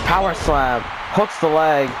 Power slam. Hooks the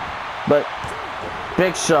leg. But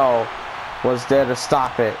Big Show was there to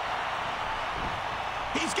stop it.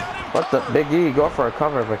 He's got him But the Big E go for a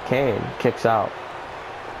cover, but Kane kicks out.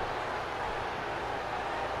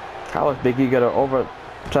 How is Big E gonna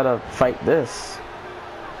try to fight this?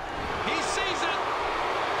 He sees it.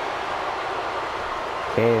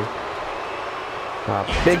 Kane.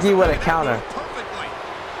 Big E with a counter.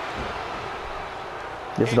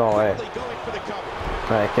 There's no way.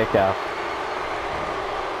 Alright, kick out.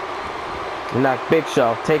 And that Big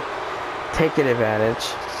Show, taking advantage.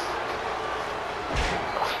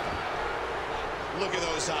 Look at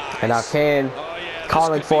those eyes. And now Kane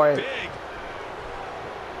calling for it.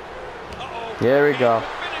 Here we go.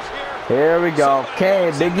 Here we go.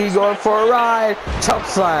 Kane, Big E going for a ride. Choke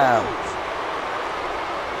slam.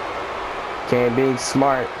 Kane being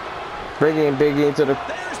smart, bringing Big E to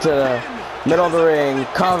the middle of the ring.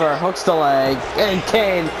 Cover, hooks the leg, and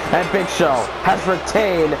Kane and Big Show has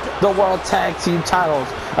retained the World Tag Team titles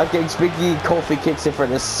against Big E. Kofi kicks in for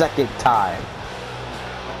the second time.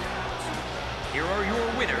 Here are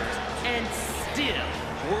your winners and still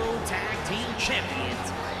World Tag Team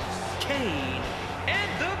Champions, Kane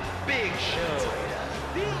and the Big Show.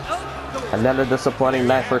 Another disappointing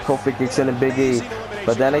match for Kofi Kingston and Big E.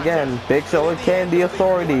 But then again, Big Show and Kane, the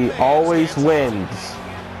Authority, always wins.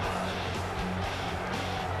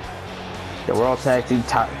 The World Tag Team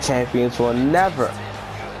Champions will never,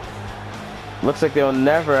 looks like they'll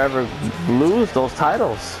never ever lose those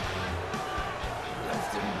titles.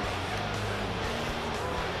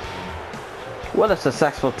 What a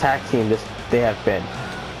successful tag team they have been.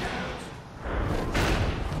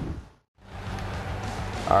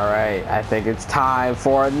 Alright, I think it's time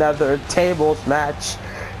for another tables match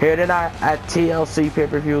here tonight at TLC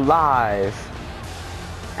Pay-Per-View Live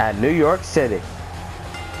at New York City.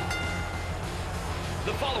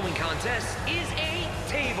 The following contest is a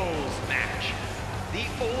tables match. The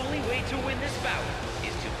only way to win this bout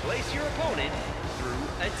is to place your opponent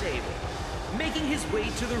through a table. Making his way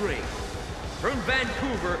to the ring, from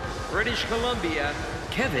Vancouver, British Columbia,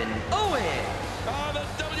 Kevin Owens.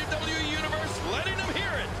 The WWE Universe letting them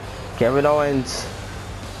hear it. Kevin Owens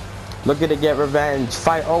looking to get revenge.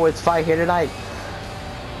 Fight Owens, fight here tonight.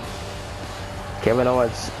 Kevin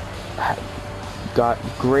Owens got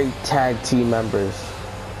great tag team members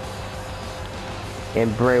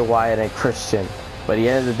in Bray Wyatt and Christian, but at the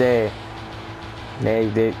end of the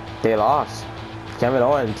day, they lost. Kevin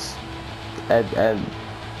Owens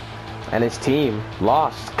and his team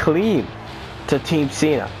lost clean to Team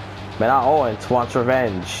Cena. But now Owens wants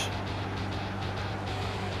revenge.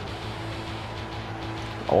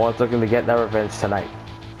 Owens looking to get that revenge tonight.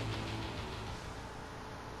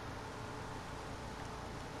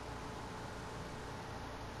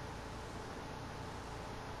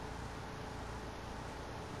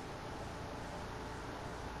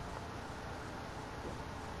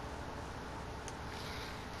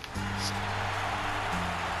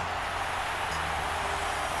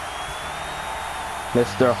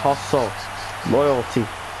 Mr. Hustle, loyalty,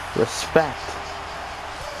 respect.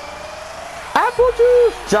 Apple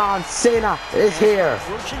juice! John Cena is here.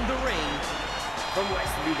 Approaching the ring from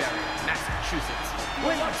West Newbury, Massachusetts,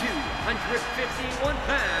 weighing 251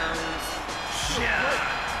 pounds, John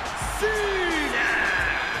Cena.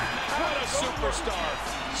 What a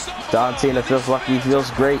superstar. John Cena feels lucky, he feels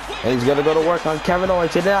great, and he's gonna go to work on Kevin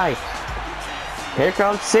Owens tonight. Here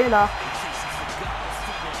comes Cena.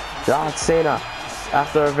 John Cena,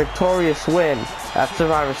 after a victorious win at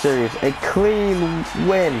Survivor Series, a clean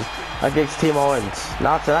win against Team Owens.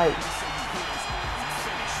 Not tonight.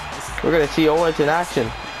 We're gonna see Owens in action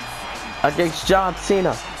against John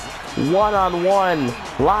Cena, one-on-one,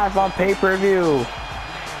 live on pay-per-view.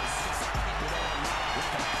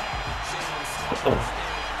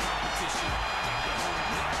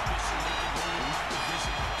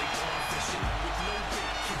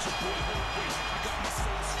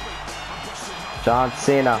 John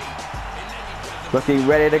Cena looking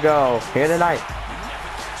ready to go here tonight.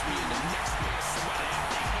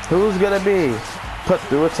 Who's gonna be put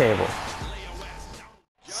through a table?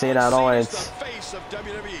 Cena and Owens.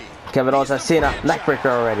 Kevin Owens has Cena. Neckbreaker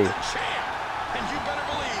already. And you better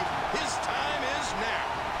believe his time is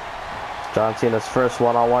now. John Cena's first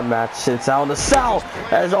one-on-one match since Hell in a Cell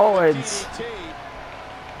as Owens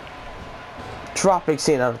dropping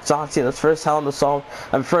Cena. John Cena's first Hell in a Cell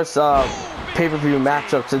and first pay-per-view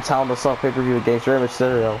matchup since Hell in a Cell pay-per-view against Rey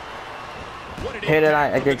Mysterio. Here tonight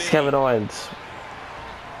against Kevin Owens.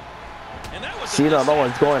 Cena and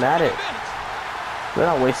Owens going at it. They're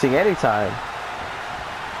not wasting any time.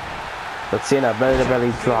 But Cena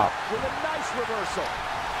belly-to-belly drop. With a nice reversal.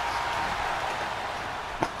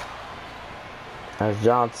 As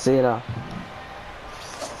John Cena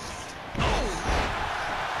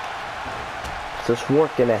just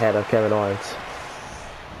working ahead of Kevin Owens.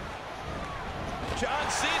 John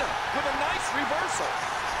Cena with a nice reversal.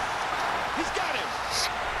 He's got him.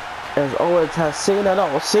 As Owens has Cena,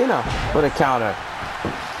 no, Cena with a counter.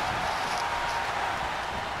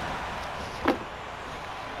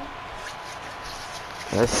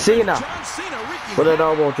 Cena John Cena wreaking with an havoc.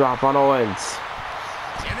 elbow drop on Owens.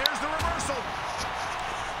 And there's the reversal.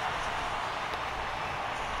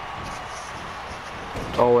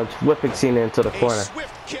 Owens whipping Cena into the A corner.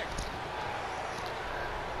 swift kick.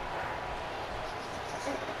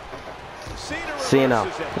 Cena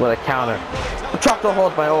with a counter. Chopped the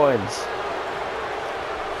hold by Owens.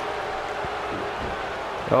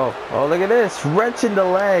 Oh, look at this. Wrenching the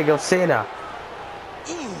leg of Cena.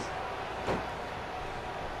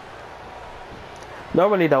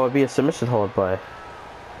 Normally that would be a submission hold, but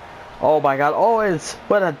oh my god, Owens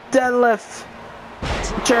with a deadlift.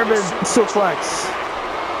 German suplex.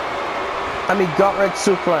 I mean gut-wrench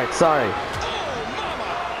suplex, sorry.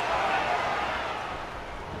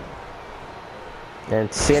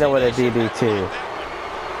 And Cena with a DDT.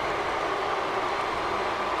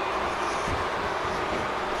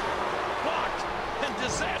 Blocked, and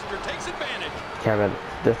disaster takes advantage. Kevin,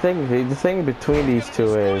 the thing between these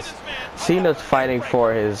two is Cena's fighting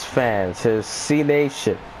for his fans, his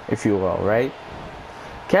C-Nation, if you will, right?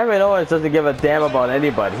 Kevin Owens doesn't give a damn about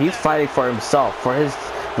anybody. He's fighting for himself, for his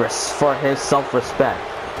self-respect.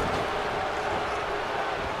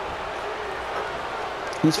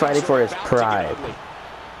 He's fighting for his pride.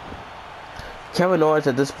 Kevin Owens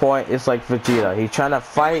at this point is like Vegeta. He's trying to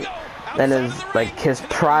fight, and his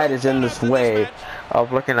pride is in this way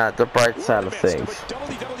of looking at the bright side of things.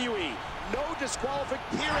 WWE, no disqualification.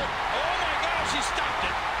 Oh my gosh, he stopped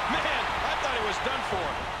it. Man, I thought it was done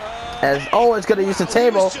for. As Owens gonna use the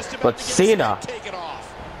table, but Cena, Take it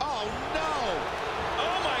off. Oh no.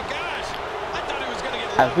 Oh my gosh. I thought he was gonna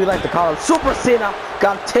get as we like to call him, Super Cena,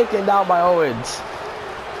 got taken down by Owens.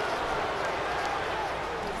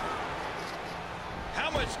 How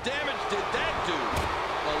much damage did that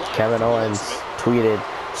do? Kevin Owens tweeted,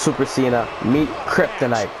 Super Cena, meet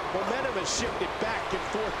Kryptonite. Momentum has shifted back and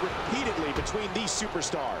forth repeatedly between these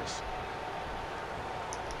superstars.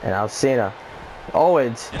 And now Cena.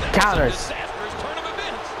 Owens counters. Disastrous turn of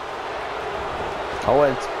events.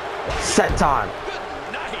 Owens senton.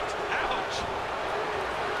 Good night. Ouch.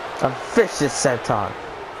 A vicious senton.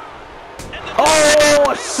 Oh,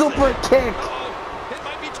 a super kick. It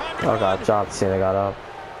might be time to Oh god, John Cena got up.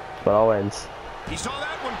 But Owens. He saw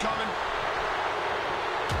that one coming.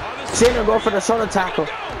 Oh, this Cena go for the shoulder tackle.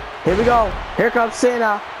 Here we go. Here comes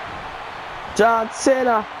Cena. John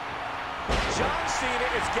Cena. John Cena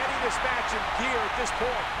is getting this match in gear at this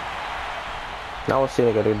point. Now what's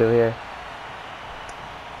Cena gonna do here?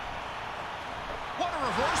 What a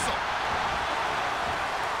reversal.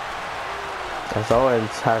 As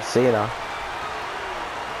Owens has Cena.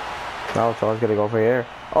 Now Owens gonna go for here.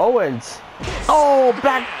 Owens. Oh,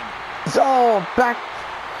 back. Oh, back.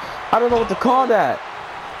 I don't know what to call that.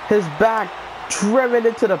 His back driven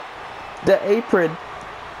into the apron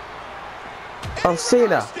of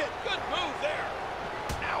Cena. Good move there.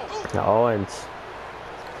 Ow. Now Owens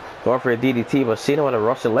going for a DDT, but Cena with a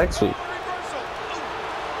Russian leg sweep. Reversal.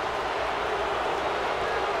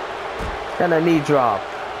 And a knee drop.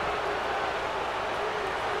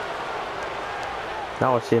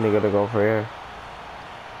 Now what's Cena gonna go for here?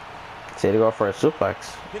 Cena go for a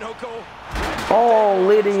suplex. You know, Cole. Oh,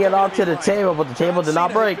 leading it onto the table, but the table did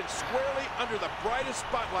not break.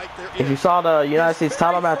 If you saw the United States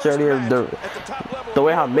title match earlier, the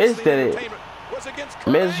way how Miz did it,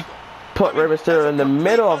 Miz put Rey Mysterio in the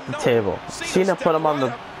middle of the table. Cena put him on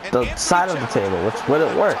the side of the table, which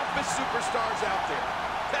wouldn't work. Superstars out there.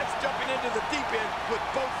 That's jumping into the deep end with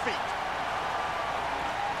both feet.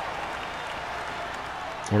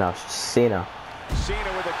 You know, Cena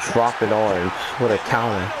Cena with a dropping Owens with a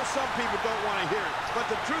counter. I know some people don't want to hear it, but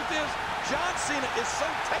the truth is, John Cena is so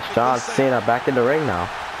technically John sound. Cena back in the ring now.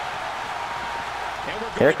 And we're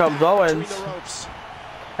going Here comes back between Owens. the ropes.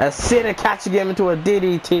 As Cena catching him into a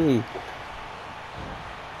DDT.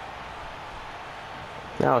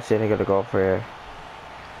 Now Cena gonna go for here.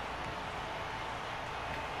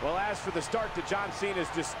 Well, as for the start to John Cena's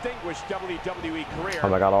distinguished WWE career. Oh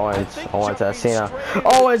my god, Owens. I think Owens has jumping Cena. straight into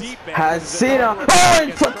the Owens deep end has is Cena. another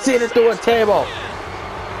Owens puts Cena through a table.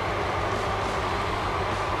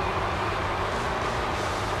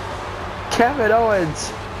 Kevin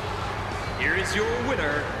Owens Here is your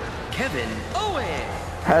winner, Kevin Owens.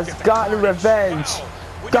 has gotten revenge,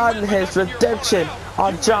 gotten his redemption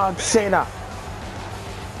on John Cena.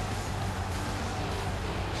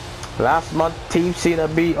 Last month, Team Cena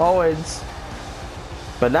beat Owens.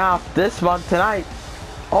 But now, this month, tonight,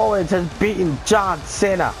 Owens has beaten John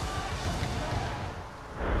Cena.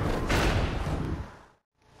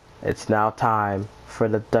 It's now time for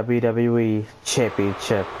the WWE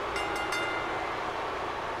Championship.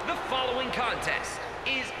 The following contest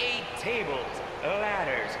is a tables, ladders,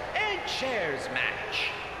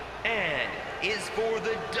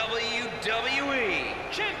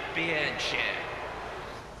 Championship.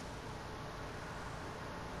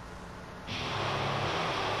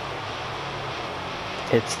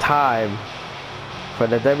 It's time for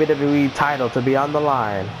the WWE title to be on the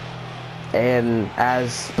line. And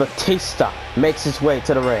as Batista makes his way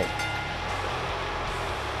to the ring.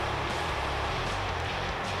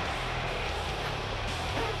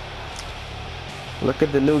 Look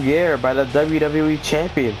at the new gear by the WWE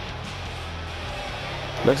Champion.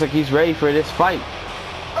 Looks like he's ready for this fight.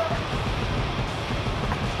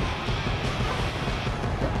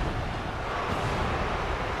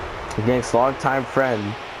 Against longtime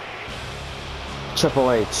friend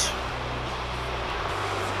Triple H.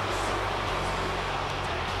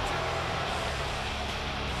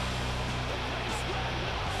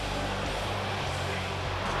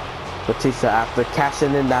 Batista, after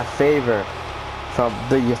cashing in that favor from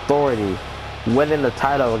the Authority, winning the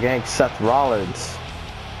title against Seth Rollins.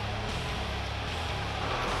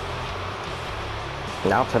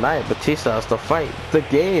 Now tonight, Batista has to fight the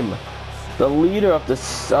Game, the leader of the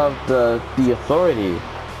Authority,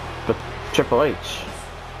 Triple H.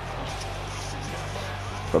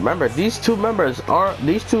 Remember, these two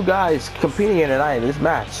guys competing here tonight in this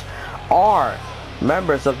match are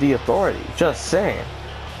members of the Authority. Just saying.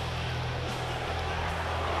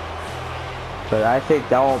 But I think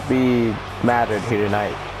that won't be mattered here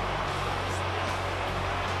tonight.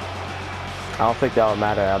 I don't think that will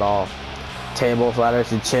matter at all. Tables,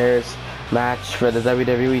 ladders, and chairs match for the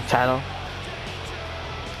WWE title.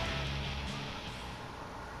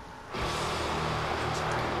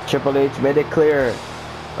 Triple H made it clear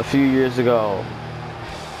a few years ago.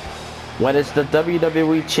 When it's the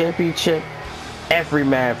WWE Championship, every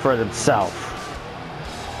man for himself.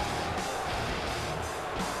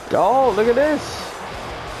 Oh, look at this.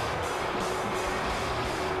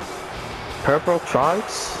 Purple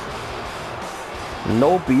trunks.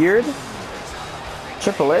 No beard.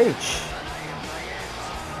 Triple H.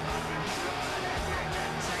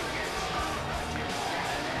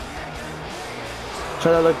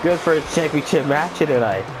 Trying to look good for his championship match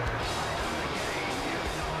tonight.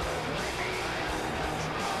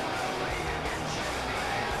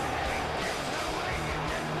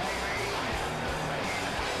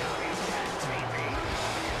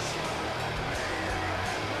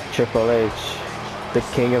 Triple H, the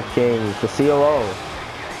King of Kings, the COO,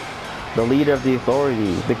 the leader of the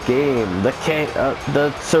Authority, the Game, the king,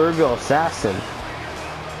 the Cerebral Assassin.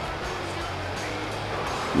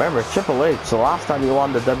 Remember, Triple H, the last time he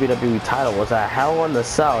won the WWE title was at Hell in a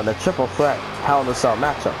Cell in a triple threat Hell in a Cell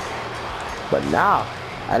matchup. But now,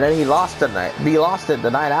 and then he lost it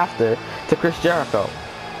the night after to Chris Jericho.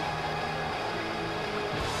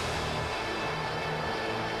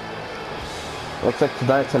 Looks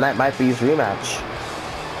like tonight might be his rematch.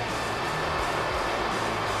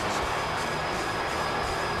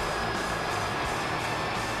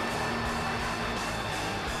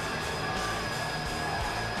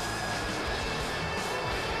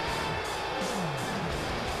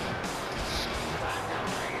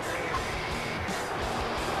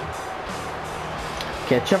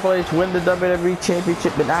 Can Triple H win the WWE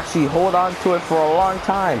Championship and actually hold on to it for a long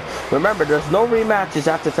time? Remember, there's no rematches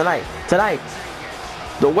after tonight. Tonight,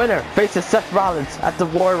 the winner faces Seth Rollins at the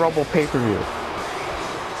Royal Rumble pay-per-view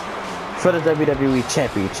for the WWE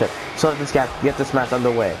Championship. So let's get this match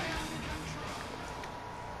underway.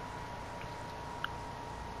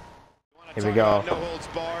 Here we go. No holds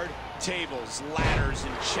barred, tables, ladders,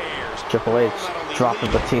 and chairs. Triple H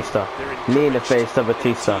dropping Batista. Knee in the face to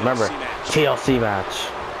Batista. Remember, TLC match.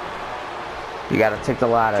 You gotta take the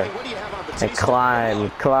ladder and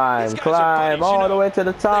climb all the way to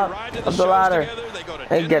the top of the ladder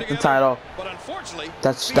and get the title.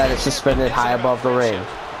 That is suspended high above the ring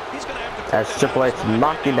as Triple H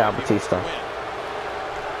knocking down Batista.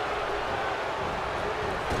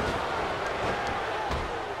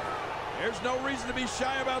 There's no reason to be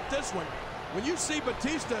shy about this one. When you see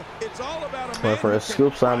Batista, it's all about a Went for a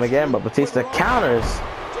scoop slam again, but Batista counters.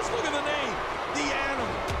 Just look at the name, the Animal.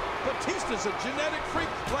 Batista's a genetic freak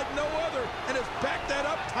like no other, and has backed that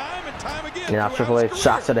up time and time again. Now Triple H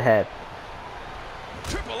shots to the head.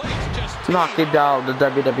 Triple H just knocking down the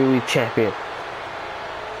WWE Champion.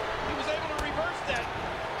 He was able to reverse that.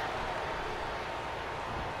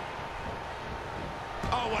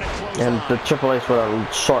 Oh, what a clothesline. And the Triple H with a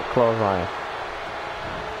short clothesline.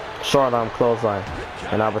 Short arm clothesline.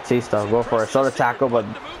 And now Batista go for a shoulder tackle, but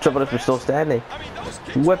Triple H was still standing.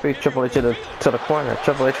 Whipping Triple H to the corner.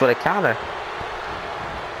 Triple H with a counter.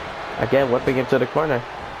 Again, whipping him to the corner.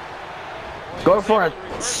 Going for a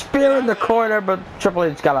spear in the corner, but Triple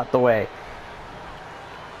H got out the way.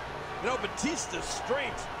 You know, Batista's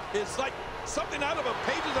strength is like something out of a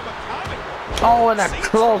pages of a comic book. Oh, and a Scenes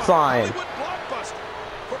from clothesline. Hollywood blockbuster.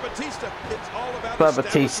 For Batista, it's all about For establishing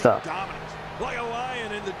Batista. dominance, like a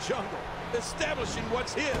lion in the jungle, establishing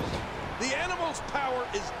what's his. The animal's power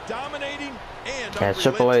is dominating and And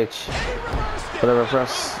Triple H for the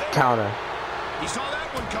reverse counter. He saw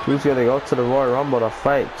that one coming. Who's gonna go to the Royal Rumble to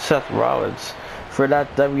fight Seth Rollins for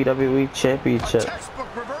that WWE Championship? Textbook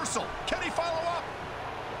reversal. Can he follow up?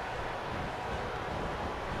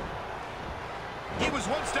 He was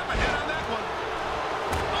one step ahead on that one.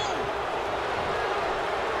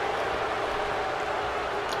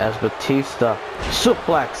 Oh! As Batista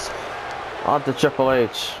suplex onto Triple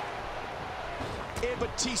H. And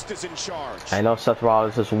Batista's in charge. I know Seth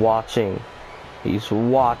Rollins is watching. He's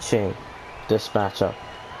watching this matchup.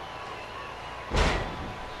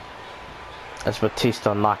 As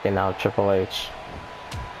Batista knocking out Triple H.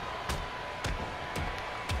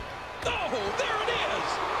 Oh, there it is.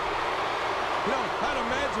 You know, I'd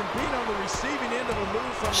imagine being on the receiving end of a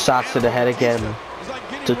move from Shots to the head again is like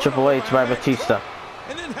getting to run Triple over H by by a Mack Batista. truck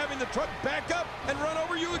and then having the truck back up and run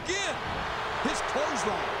over you again. His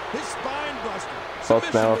clothesline, his spine buster.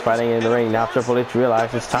 Both men were fighting in the ring. Now Triple H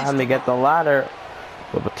realized it's time to get the ladder.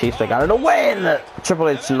 But Batista got in the way, and Triple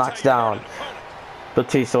H knocks down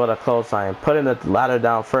Batista with a clothesline, putting the ladder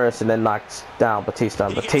down first, and then knocks down Batista.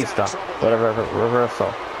 And Batista with a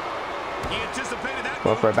reversal.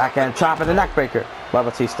 Going for a backhand chop and a neckbreaker by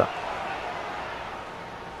Batista.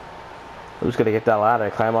 Who's gonna get that ladder,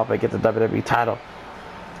 climb up, and get the WWE title?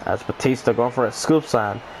 As Batista going for a scoop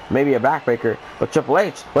slam, maybe a backbreaker, but Triple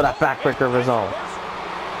H with a backbreaker of his own.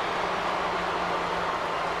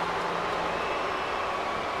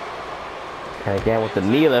 And again with the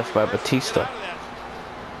knee lift by Batista.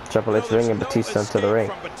 Triple H bringing Batista into the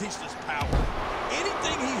ring.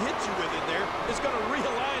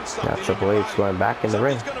 Now Triple H going back in the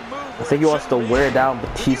ring. I think he wants to wear down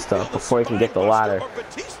Batista before he can get the ladder.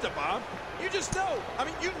 You just know. I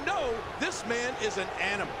mean, you know this man is an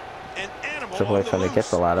animal. An animal. Triple H trying to get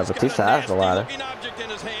the ladder. Batista has the ladder.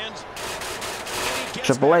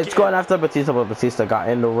 Triple H going after Batista, but Batista got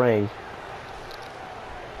in the ring.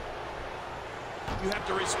 You have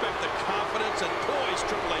to respect the confidence and poise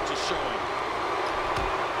Triple H is showing.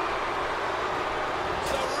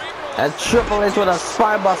 And Triple H with a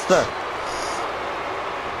spine buster.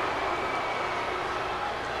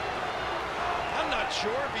 I'm not sure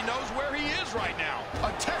if he knows where he is right now.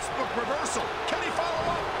 A textbook reversal. Can he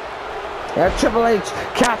follow up? And Triple H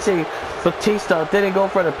catching Batista. Didn't go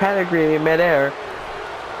for the pedigree in midair.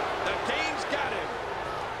 The game's got him.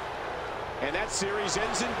 And that series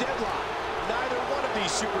ends in deadlock. Neither one of these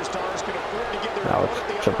superstars can afford to give their Now opponent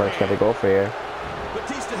the it's Triple H upper got to hand. go for here.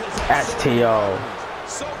 Batista has had STO.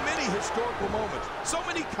 so many historical moments, so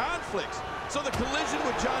many conflicts. So the collision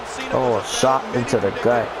with John Cena Oh, was a shot battle many into the predicted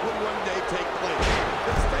gut. would one day take place.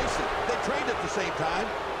 Let's face it, they trained at the same time.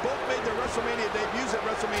 Both made their WrestleMania debuts at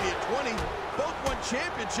WrestleMania 20. Both won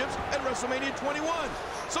championships at WrestleMania 21.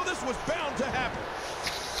 So this was bound to happen.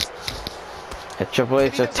 And Triple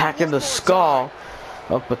H attacking the skull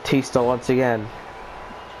of Batista once again.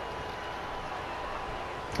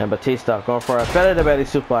 And Batista going for a belly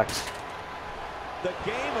suplex. The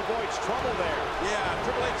game avoids trouble there. Yeah,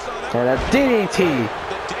 Triple H saw that. And a DDT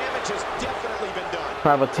The damage has definitely been done.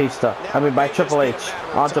 by Batista. I mean by Triple H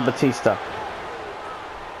onto Batista.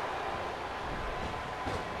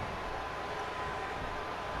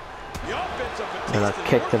 The offense of Batista And a is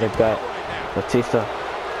kick to the working gut. well right now. Batista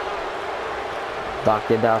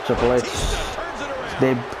knocking down Triple H. Batista turns it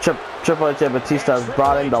around. Triple H and Batista has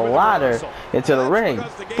brought in the ladder into the ring,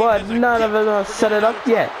 but none of them have set it up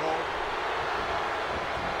yet.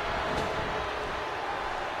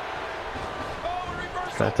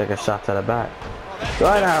 Gonna take a shot to the back.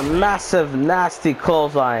 Going a massive, nasty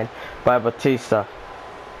clothesline by Batista.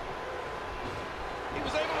 He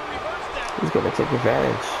was able to reverse that. He's gonna take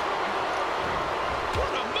advantage.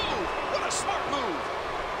 What a move! What a smart move!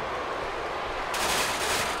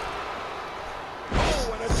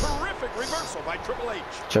 Oh, and a terrific reversal by Triple H.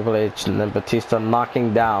 Triple H and then Batista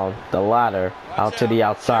knocking down the ladder out to the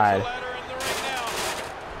outside. There's a ladder in the ring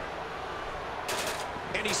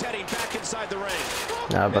now. And he's heading back inside the ring.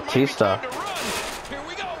 Now It might be Batista. time to run. Here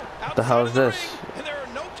we go. What the hell is this? And there are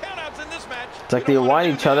no countouts in this match. It's like they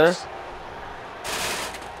whine each other.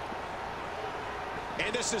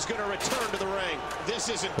 And this is going to return to the ring. This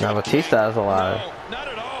isn't Now good, Batista gang. has a ladder. No, not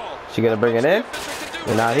at all. She gonna bring it in?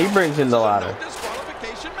 And now he brings in the ladder. No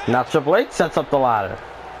disqualification match. Now Triple H sets up the ladder.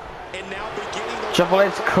 And now beginning the Triple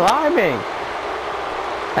H climbing.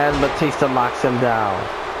 And Batista knocks him down.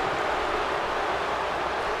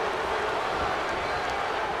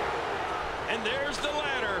 And there's the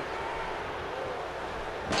ladder.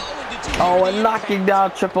 Oh, and did you Oh, hear and the knocking impact?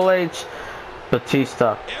 down Triple H.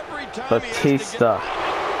 Batista. Every time Batista.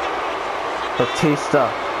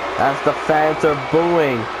 Batista. As the fans are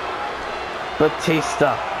booing.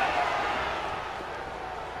 Batista.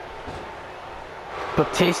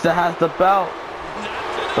 Batista has the belt.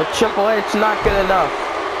 But Triple H not good enough.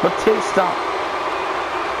 Batista.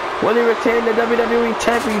 Will he retain the WWE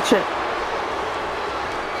Championship?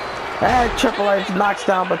 And Triple H knocks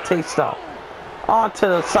down Batista. Onto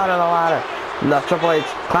the side of the ladder. Now Triple H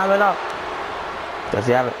climbing up. Does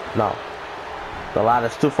he have it? No. The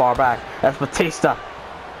ladder's too far back. That's Batista.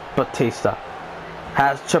 Batista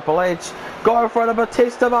has Triple H going for the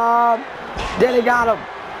Batista bomb. Then he got him.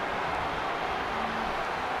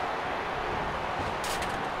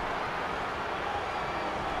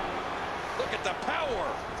 Look at the power.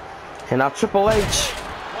 And now Triple H.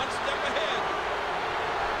 One step ahead.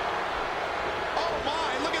 Oh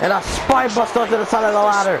my, look at And a spine buster onto the side of the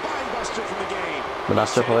ladder. Spine buster from the game. But not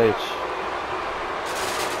Triple H.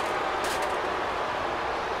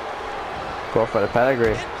 Go for the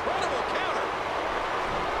pedigree. incredible counter.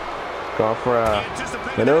 Go for a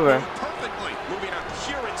Anticipated maneuver. that move perfectly. Moving on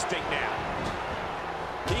pure instinct now.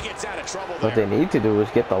 He gets out of trouble What they there. need to do is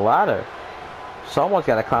get the ladder. Someone's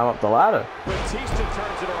got to climb up the ladder. Batista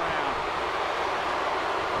turns it around.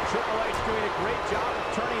 Triple H doing a great job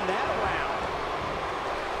of turning that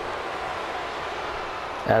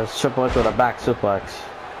around. As Triple H with a back suplex.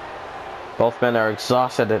 Both men are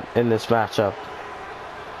exhausted in this matchup.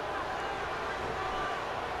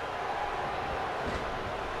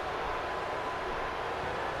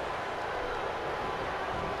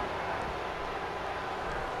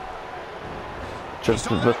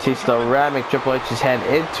 Batista ramming Triple H's head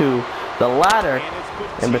into the ladder,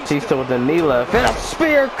 and Batista with a knee lift and a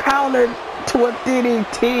spear countered to a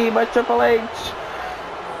DDT by Triple H.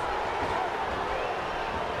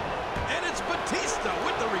 And it's Batista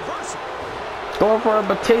with the reversal. Going for a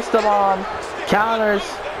Batista bomb, counters,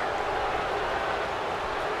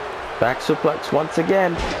 back suplex once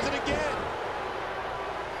again. Does it again.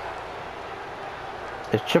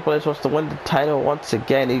 If Triple H wants to win the title once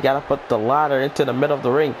again, he gotta put the ladder into the middle of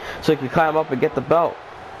the ring so he can climb up and get the belt.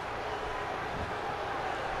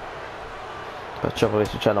 But Triple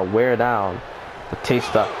H is trying to wear down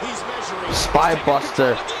Batista. He's measuring. Spy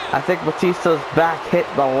buster. I think Batista's back hit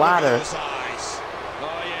the ladder. His eyes.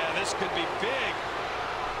 Oh yeah, this could be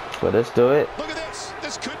big. Will this do it? Look at this.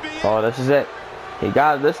 This could be it. Oh, this is it. He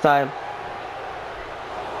got it this time.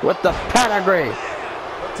 With the pedigree.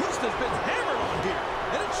 Batista's been hammered on here,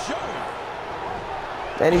 and it's showing.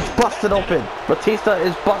 And he's busted open. Batista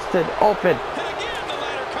is busted open. And again, the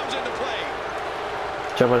ladder comes into play.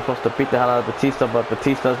 Triple H wants to beat the hell out of Batista, but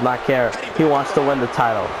Batista does not care. He wants to win the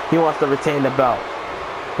title. He wants to retain the belt.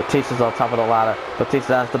 Batista's on top of the ladder.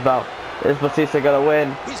 Batista has the belt. Is Batista gonna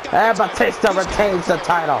win? And Batista retains the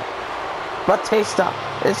title. Batista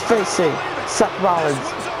is facing Seth Rollins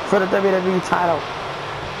for the WWE title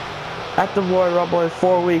at the Royal Rumble in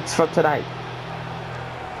 4 weeks from tonight.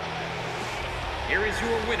 Here is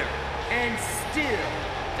your winner, and still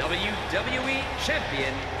WWE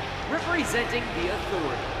Champion, representing the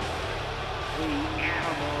Authority, the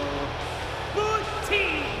Animal,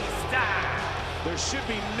 Batista. There should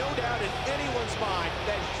be no doubt in anyone's mind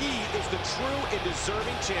that he is the true and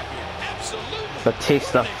deserving champion. Absolutely.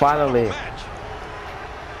 Batista What an finally incredible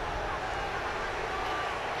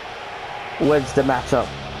match. wins the matchup,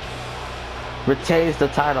 retains the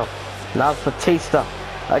title. Now it's Batista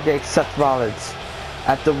against Seth Rollins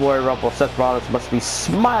at the Royal Rumble. Seth Rollins must be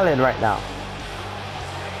smiling right now,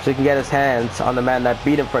 so he can get his hands on the man that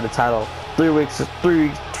beat him for the title 4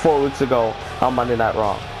 weeks ago on Monday Night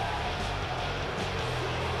Raw.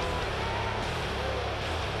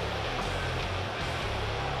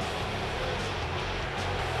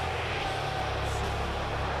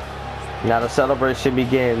 Now the celebration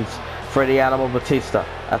begins for the Animal Batista.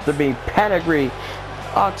 After being pedigreed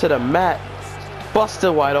onto the mat,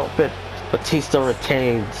 busted wide open, Batista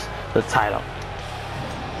retains the title.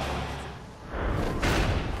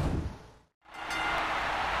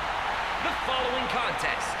 The following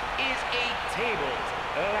contest is a tables,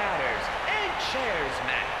 ladders, and chairs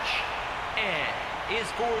match, and is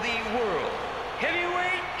for the World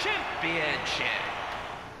Heavyweight Championship.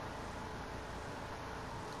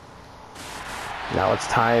 Now it's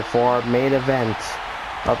time for our main event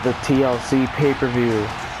of the TLC pay-per-view.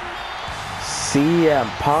 CM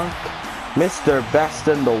Punk, Mr. Best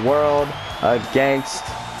in the World, against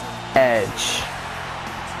Edge.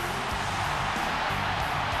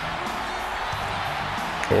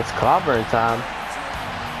 It's clobbering time.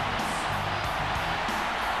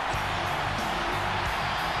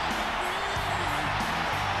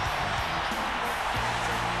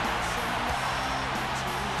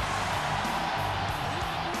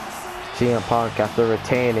 CM Punk after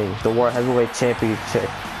retaining the World Heavyweight Championship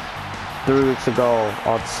 3 weeks ago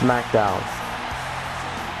on SmackDown.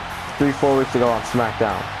 3-4 weeks ago on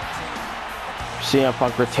SmackDown. CM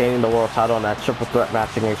Punk retaining the world title in that triple threat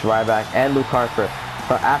match against Ryback and Luke Harper.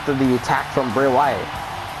 But after the attack from Bray Wyatt,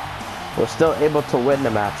 was still able to win the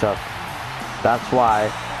matchup. That's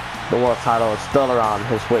why the world title is still around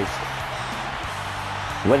his waist.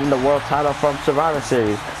 Winning the world title from Survivor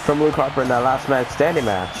Series from Luke Harper in that last man standing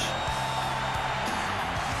match.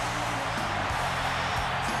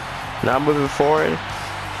 Now moving forward,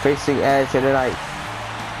 facing Edge tonight.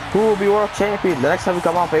 Who will be world champion the next time we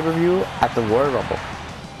come on pay-per-view at the Royal Rumble?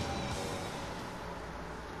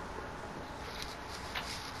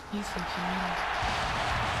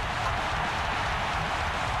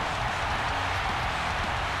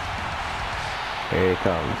 Here he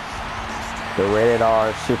comes. The rated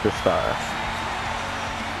R superstar.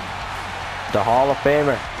 The Hall of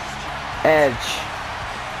Famer. Edge.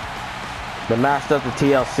 The master of the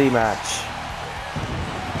TLC match.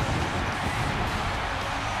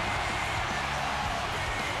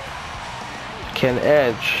 Can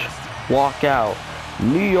Edge walk out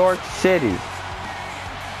New York City?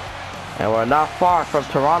 And we're not far from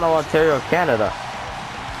Toronto, Ontario, Canada.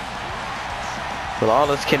 But all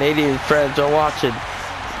those Canadian friends are watching.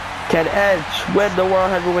 Can Edge win the World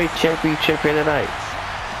Heavyweight Championship here tonight?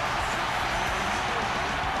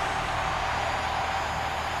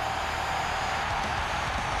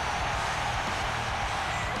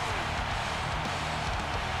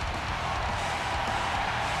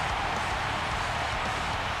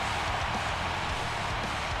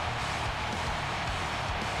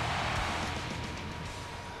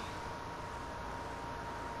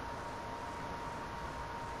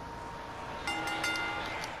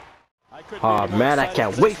 Oh man, I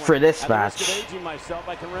can't wait for this match.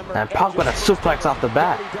 And Punk with a suplex off the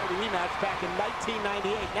bat.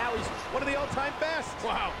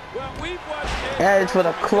 Edge with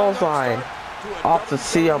a clothesline off the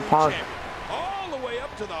CM Punk.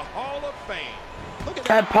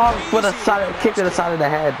 And Punk with a side kick to the side of the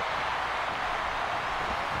head.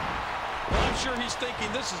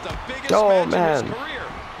 Oh man.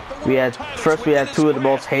 We had two of the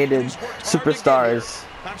most hated superstars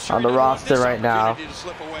on the roster right now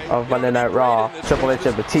of Monday Night Raw, Triple H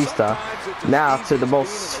and Batista. Now to the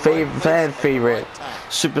most fan favorite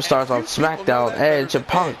superstars on SmackDown, Edge and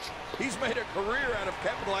Punk. He's made a career out of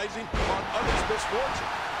capitalizing on others' misfortune.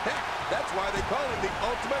 Heck, that's why they call him the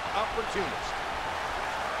ultimate opportunist.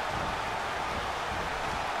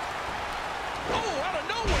 Oh, out of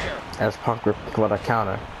nowhere! As Punk with a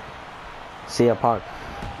counter. CM Punk,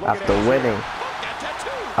 after winning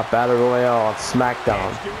a Battle Royale on SmackDown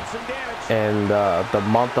in the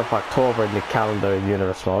month of October in the calendar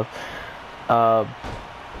universe mode.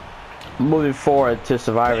 Moving forward to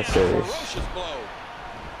Survivor Series.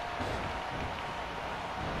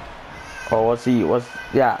 Or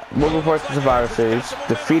moving forward to Survivor Series,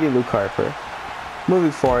 defeating Luke Harper.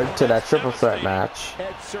 Moving forward to that triple threat match.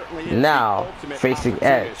 Now facing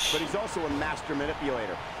Edge. But he's also a master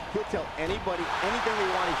manipulator. He'll tell anybody anything they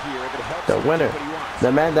want to hear if it helps. The winner,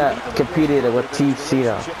 the man that competed with Team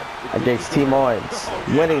Cena against Team Owens,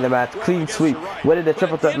 winning the match, clean sweep, winning the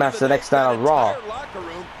triple threat match the next night on Raw.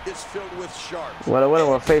 Well, the winner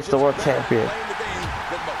will face the world champion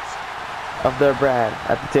of their brand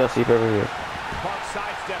at the TLC pay-per-view.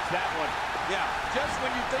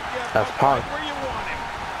 That's Punk.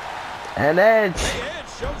 And Edge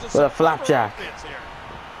with a flapjack.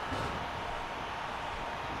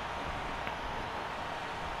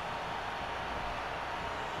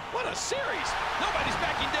 What a series! Nobody's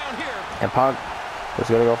backing down here. And Punk was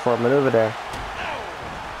gonna go for a maneuver there.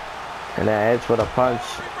 And then Edge with a punch.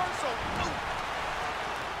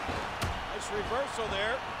 Nice reversal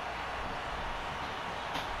there.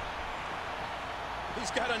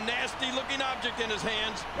 He's got a nasty looking object in his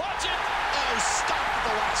hands. Watch it! Oh, stop at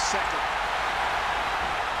the last second.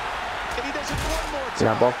 And he does it one more time.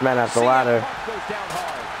 Now both men at the ladder. Goes down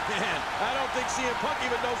hard. Man, I don't think CM Punk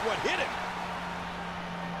even knows what hit him.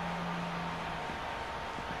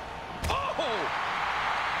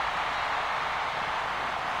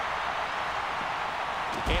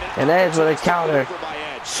 And Edge with a counter,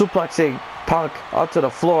 suplexing Punk onto the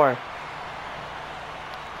floor.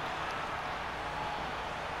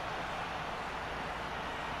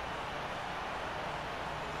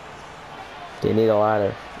 They need a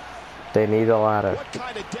ladder. They need a ladder.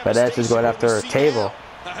 But Edge is going after a table.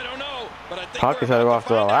 Punk is going to go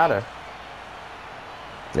after a ladder.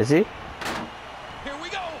 Is he? Here we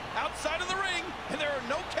go, outside of the ring, and there are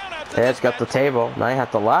no countouts. Edge got the table. Now he has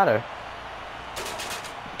the ladder.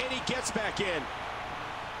 gets back in.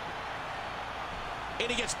 And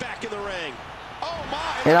he gets back in the ring. Oh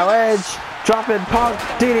my! And now Edge dropping Punk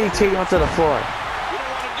DDT onto the floor. You don't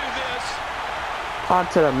want to do this.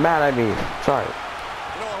 Onto the mat, I mean. Sorry. You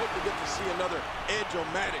know, I hope we get to see another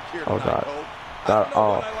Edge-o-matic here Oh tonight, god.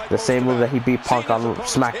 Cole. The same move that he beat Punk on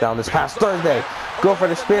SmackDown this past Thursday. Go for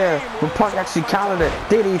the spear, but Punk actually countered it.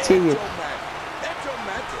 DDT.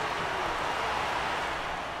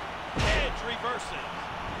 Edge reverses.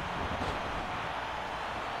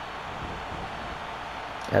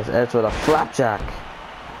 As Edge with a flapjack.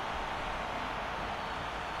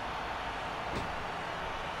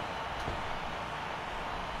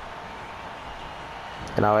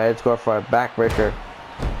 And now Edge going for a backbreaker.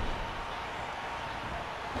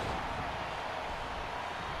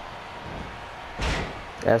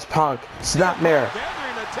 As Punk, snapmare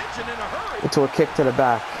into a kick to the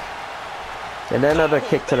back. And then another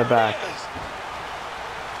kick to the back.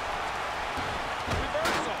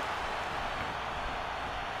 Reversal.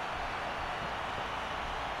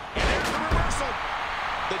 And there's the reversal.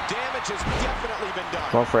 The damage has definitely been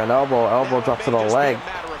done. Going for an elbow drop to the leg.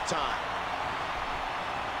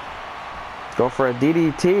 Go for a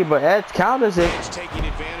DDT, but Edge counters it. Edge taking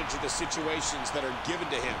advantage of the situations that are given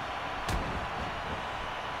to him.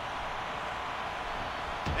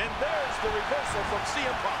 And there's the reversal from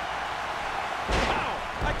CM Punk. Wow,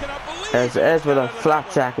 I cannot believe As Edge with a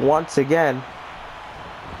flapjack once again.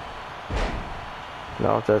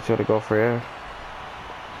 No, Edge gonna go for air.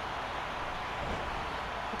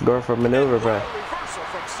 Going for a maneuver, bro. Reversal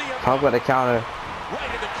from CM Punk with a counter.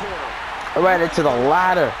 right in the corner. Right into the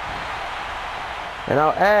ladder. And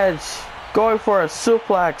now Edge going for a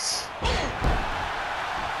suplex.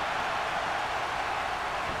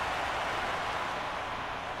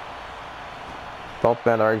 Both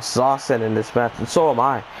men are exhausted in this match, and so am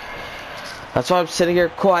I. That's why I'm sitting here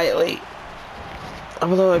quietly.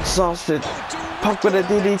 I'm a little exhausted. Punk with a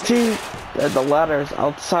DDT, and the ladder's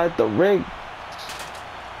outside the ring.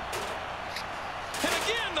 And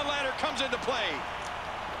again, the ladder comes into play.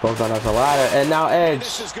 Both men has a ladder, and now Edge.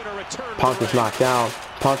 This is gonna return to Punk the is ring. knocked down.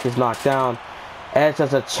 Punk is knocked down. Edge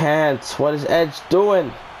has a chance. What is Edge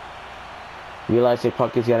doing? Realizing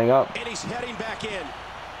Punk is getting up. And he's heading back in.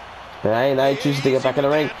 And now he chooses to get back in the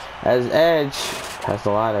ring as Edge has the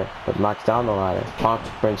ladder, but knocks down the ladder. Punk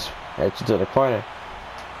brings Edge to the corner.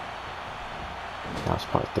 Now it's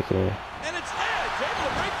Punk thinking here. And it's Edge able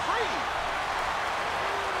to break free.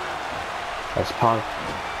 That's Punk.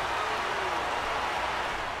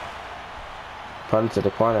 Put into the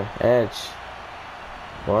corner. Edge.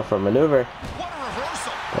 Going for a maneuver. What a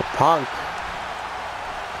reversal. But Punk.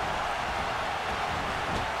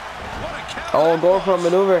 What a counter. Oh, that going for a was.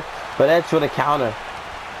 maneuver. But Edge with a counter.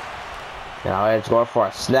 Now Edge going for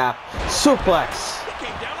a snap. Suplex. He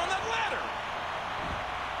came down on that ladder.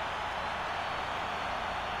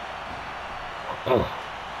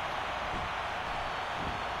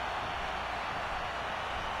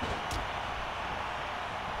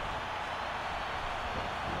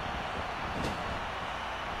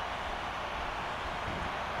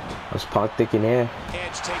 What's Punk thinking here?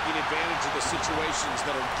 Edge taking advantage of the situations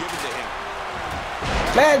that are given to him.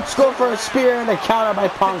 Edge going for a spear and a counter by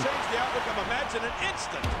Punk. Change the outlook of a match in an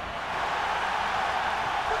instant.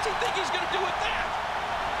 What's he think he's going to do with that?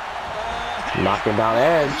 Knocking down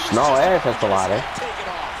Edge. No, Edge has the ladder. Take it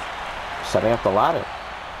off. Setting up the ladder.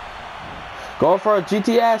 Going for a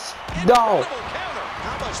GTS. No. Double counter.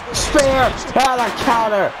 How much more Spear and a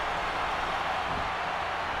counter.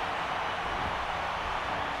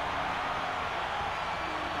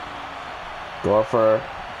 Going for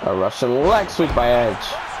a Russian leg sweep by Edge.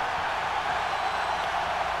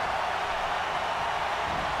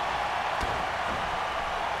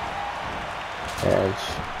 Edge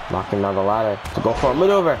knocking down the ladder to go for a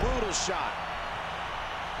maneuver. brutal shot.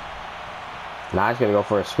 Now he's gonna go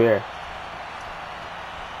for a spear.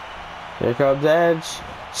 Here comes Edge.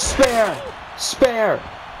 Spear! Spear!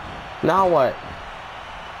 Now what?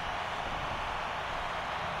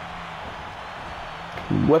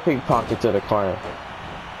 Whipping Punk into the corner.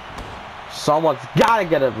 Someone's gotta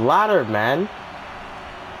get a ladder, man.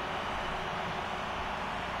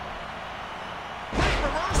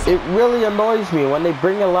 It really annoys me when they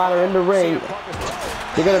bring a ladder in the ring.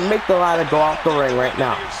 They're gonna make the ladder go off the ring right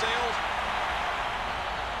now.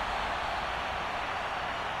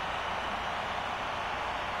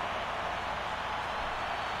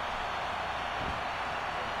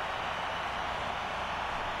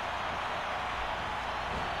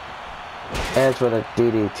 Edge with a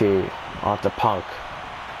DDT onto Punk.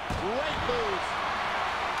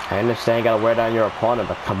 I understand you gotta wear down your opponent,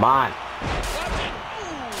 but come on.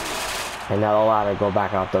 And now the ladder go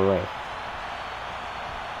back out the ring.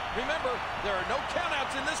 Remember, there are no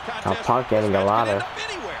countouts in this contest. Now Punk getting a ladder.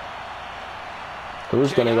 Anywhere.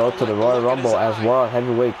 Who's gonna go to the Royal Rumble as World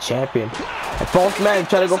Heavyweight Champion? And both men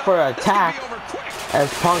try to go for an attack as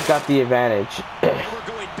Punk got the advantage. And we're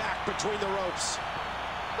going back between the ropes.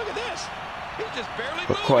 Look at this. He's just barely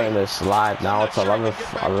Recording moving. this live now. It's 11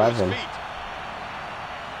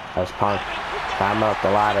 as Punk climbing up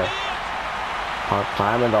the ladder. Punk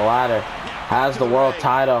climbing the ladder. Has the world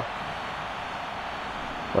title.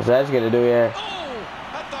 What's Edge gonna do here? Oh,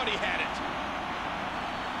 I thought he had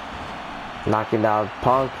it. Knocking down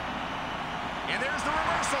Punk. And there's the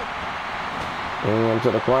reversal. Bringing him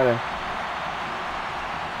to the corner.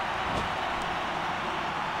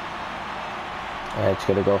 Edge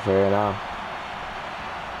gonna go for it now.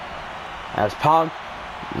 As Punk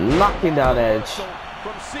knocking down Edge.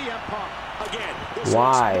 From CM Punk. Again,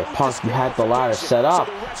 Why? Punk had the ladder set up.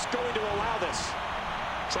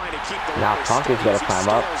 Now Punk is gonna climb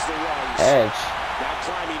up. Edge.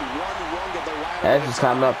 Edge is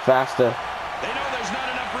climbing up faster. They know there's not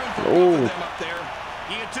enough room for both Ooh. of them up there.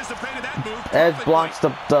 He anticipated that move. Edge perfectly. blocks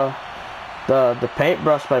the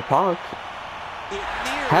paintbrush by Punk.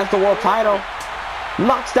 Has the world title.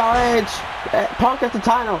 Knocks down Edge. Punk has the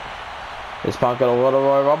title. Is Punk gonna win the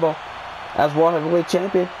Royal Rumble as World Heavyweight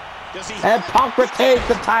Champion? And Punk retains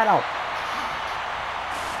the title.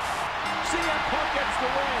 CM Punk gets the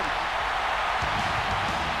win.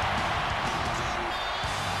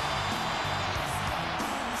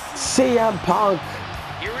 CM Punk.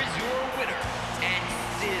 Here is your winner and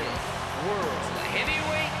still World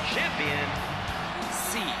Heavyweight Champion,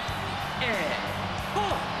 CM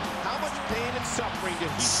Punk. How much pain and suffering did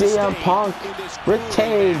he CM sustain Punk in this grueling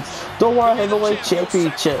retains match? the World Maybe the Heavyweight champ will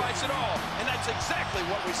Championship. sacrifice it all, and that's exactly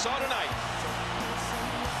what we saw tonight.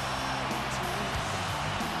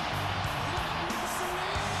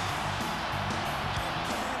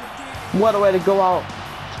 What a way to go out.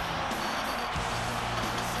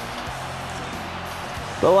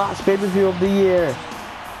 The last pay-per-view of the year.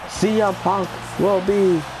 CM Punk will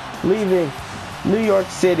be leaving New York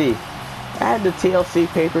City and the TLC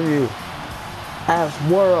pay-per-view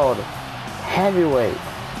as World Heavyweight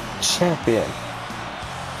Champion.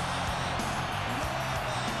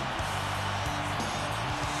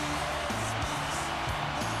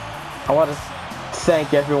 I want to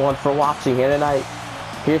thank everyone for watching here tonight,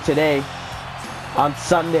 here today, on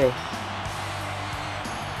Sunday.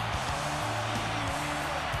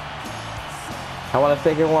 I want to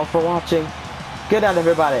thank everyone for watching. Good night,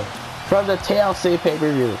 everybody, from the TLC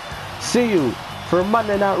pay-per-view. See you for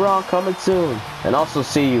Monday Night Raw coming soon, and also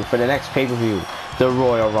see you for the next pay-per-view, the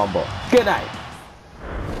Royal Rumble. Good night.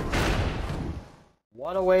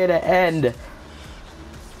 What a way to end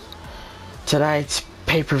tonight's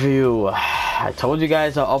pay-per-view. I told you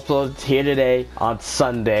guys I'll upload here today on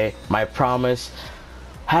Sunday. My promise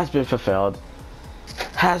has been fulfilled,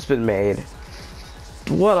 has been made.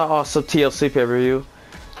 What an awesome TLC pay-per-view.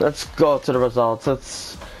 Let's go to the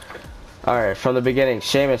results. Alright, from the beginning,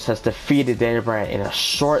 Sheamus has defeated Daniel Bryan in a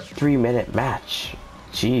short 3-minute match.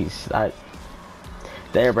 Jeez,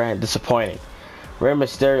 Daniel Bryan disappointing. Rey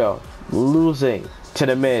Mysterio losing to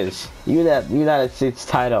The Miz. United States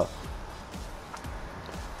title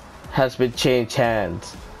has been changed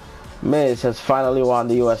hands. Miz has finally won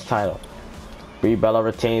the US title. Brie Bella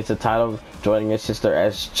retains the title, joining his sister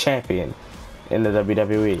as champion in the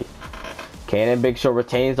WWE. Kane and Big Show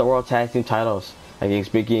retains the World Tag Team titles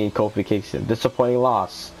against Big E and Kofi Kingston. Disappointing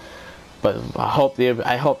loss, but I hope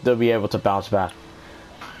they'll be able to bounce back.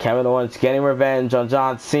 Kevin Owens getting revenge on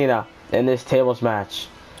John Cena in this tables match.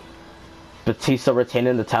 Batista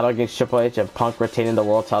retaining the title against Triple H and Punk retaining the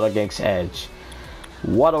world title against Edge.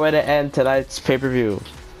 What a way to end tonight's pay-per-view.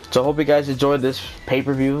 So I hope you guys enjoyed this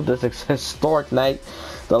pay-per-view, this historic night,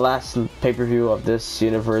 the last pay-per-view of this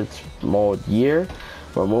Universe Mode year.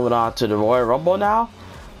 We're moving on to the Royal Rumble now.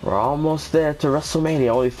 We're almost there to WrestleMania,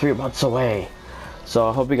 only 3 months away. So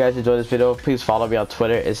I hope you guys enjoyed this video. Please follow me on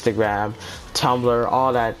Twitter, Instagram, Tumblr,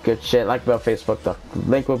 all that good shit. Like me on Facebook. The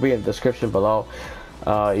link will be in the description below.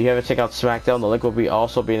 You haven't checked out SmackDown, the link will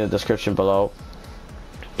also be in the description below.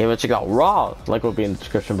 You haven't checked out Raw, the link will be in the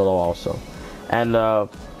description below also. And I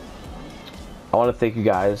want to thank you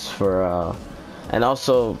guys for, and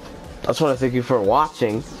also I just want to thank you for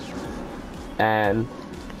watching, and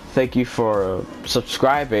thank you for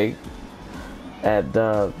subscribing, and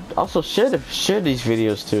also share these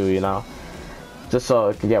videos too, you know, just so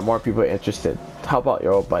it can get more people interested. Help out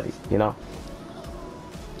your old buddy, you know.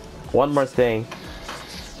 One more thing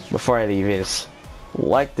before I leave is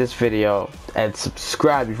like this video and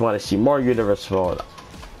subscribe if you want to see more Universe Mode.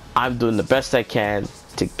 I'm doing the best I can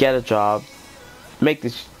to get a job, make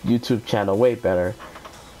this YouTube channel way better,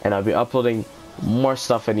 and I'll be uploading more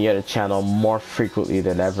stuff in the other channel more frequently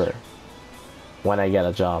than ever when I get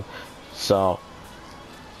a job. So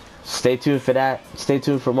stay tuned for that. Stay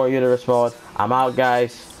tuned for more Universe Mode. I'm out,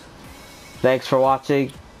 guys. Thanks for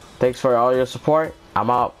watching. Thanks for all your support. I'm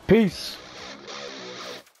out. Peace.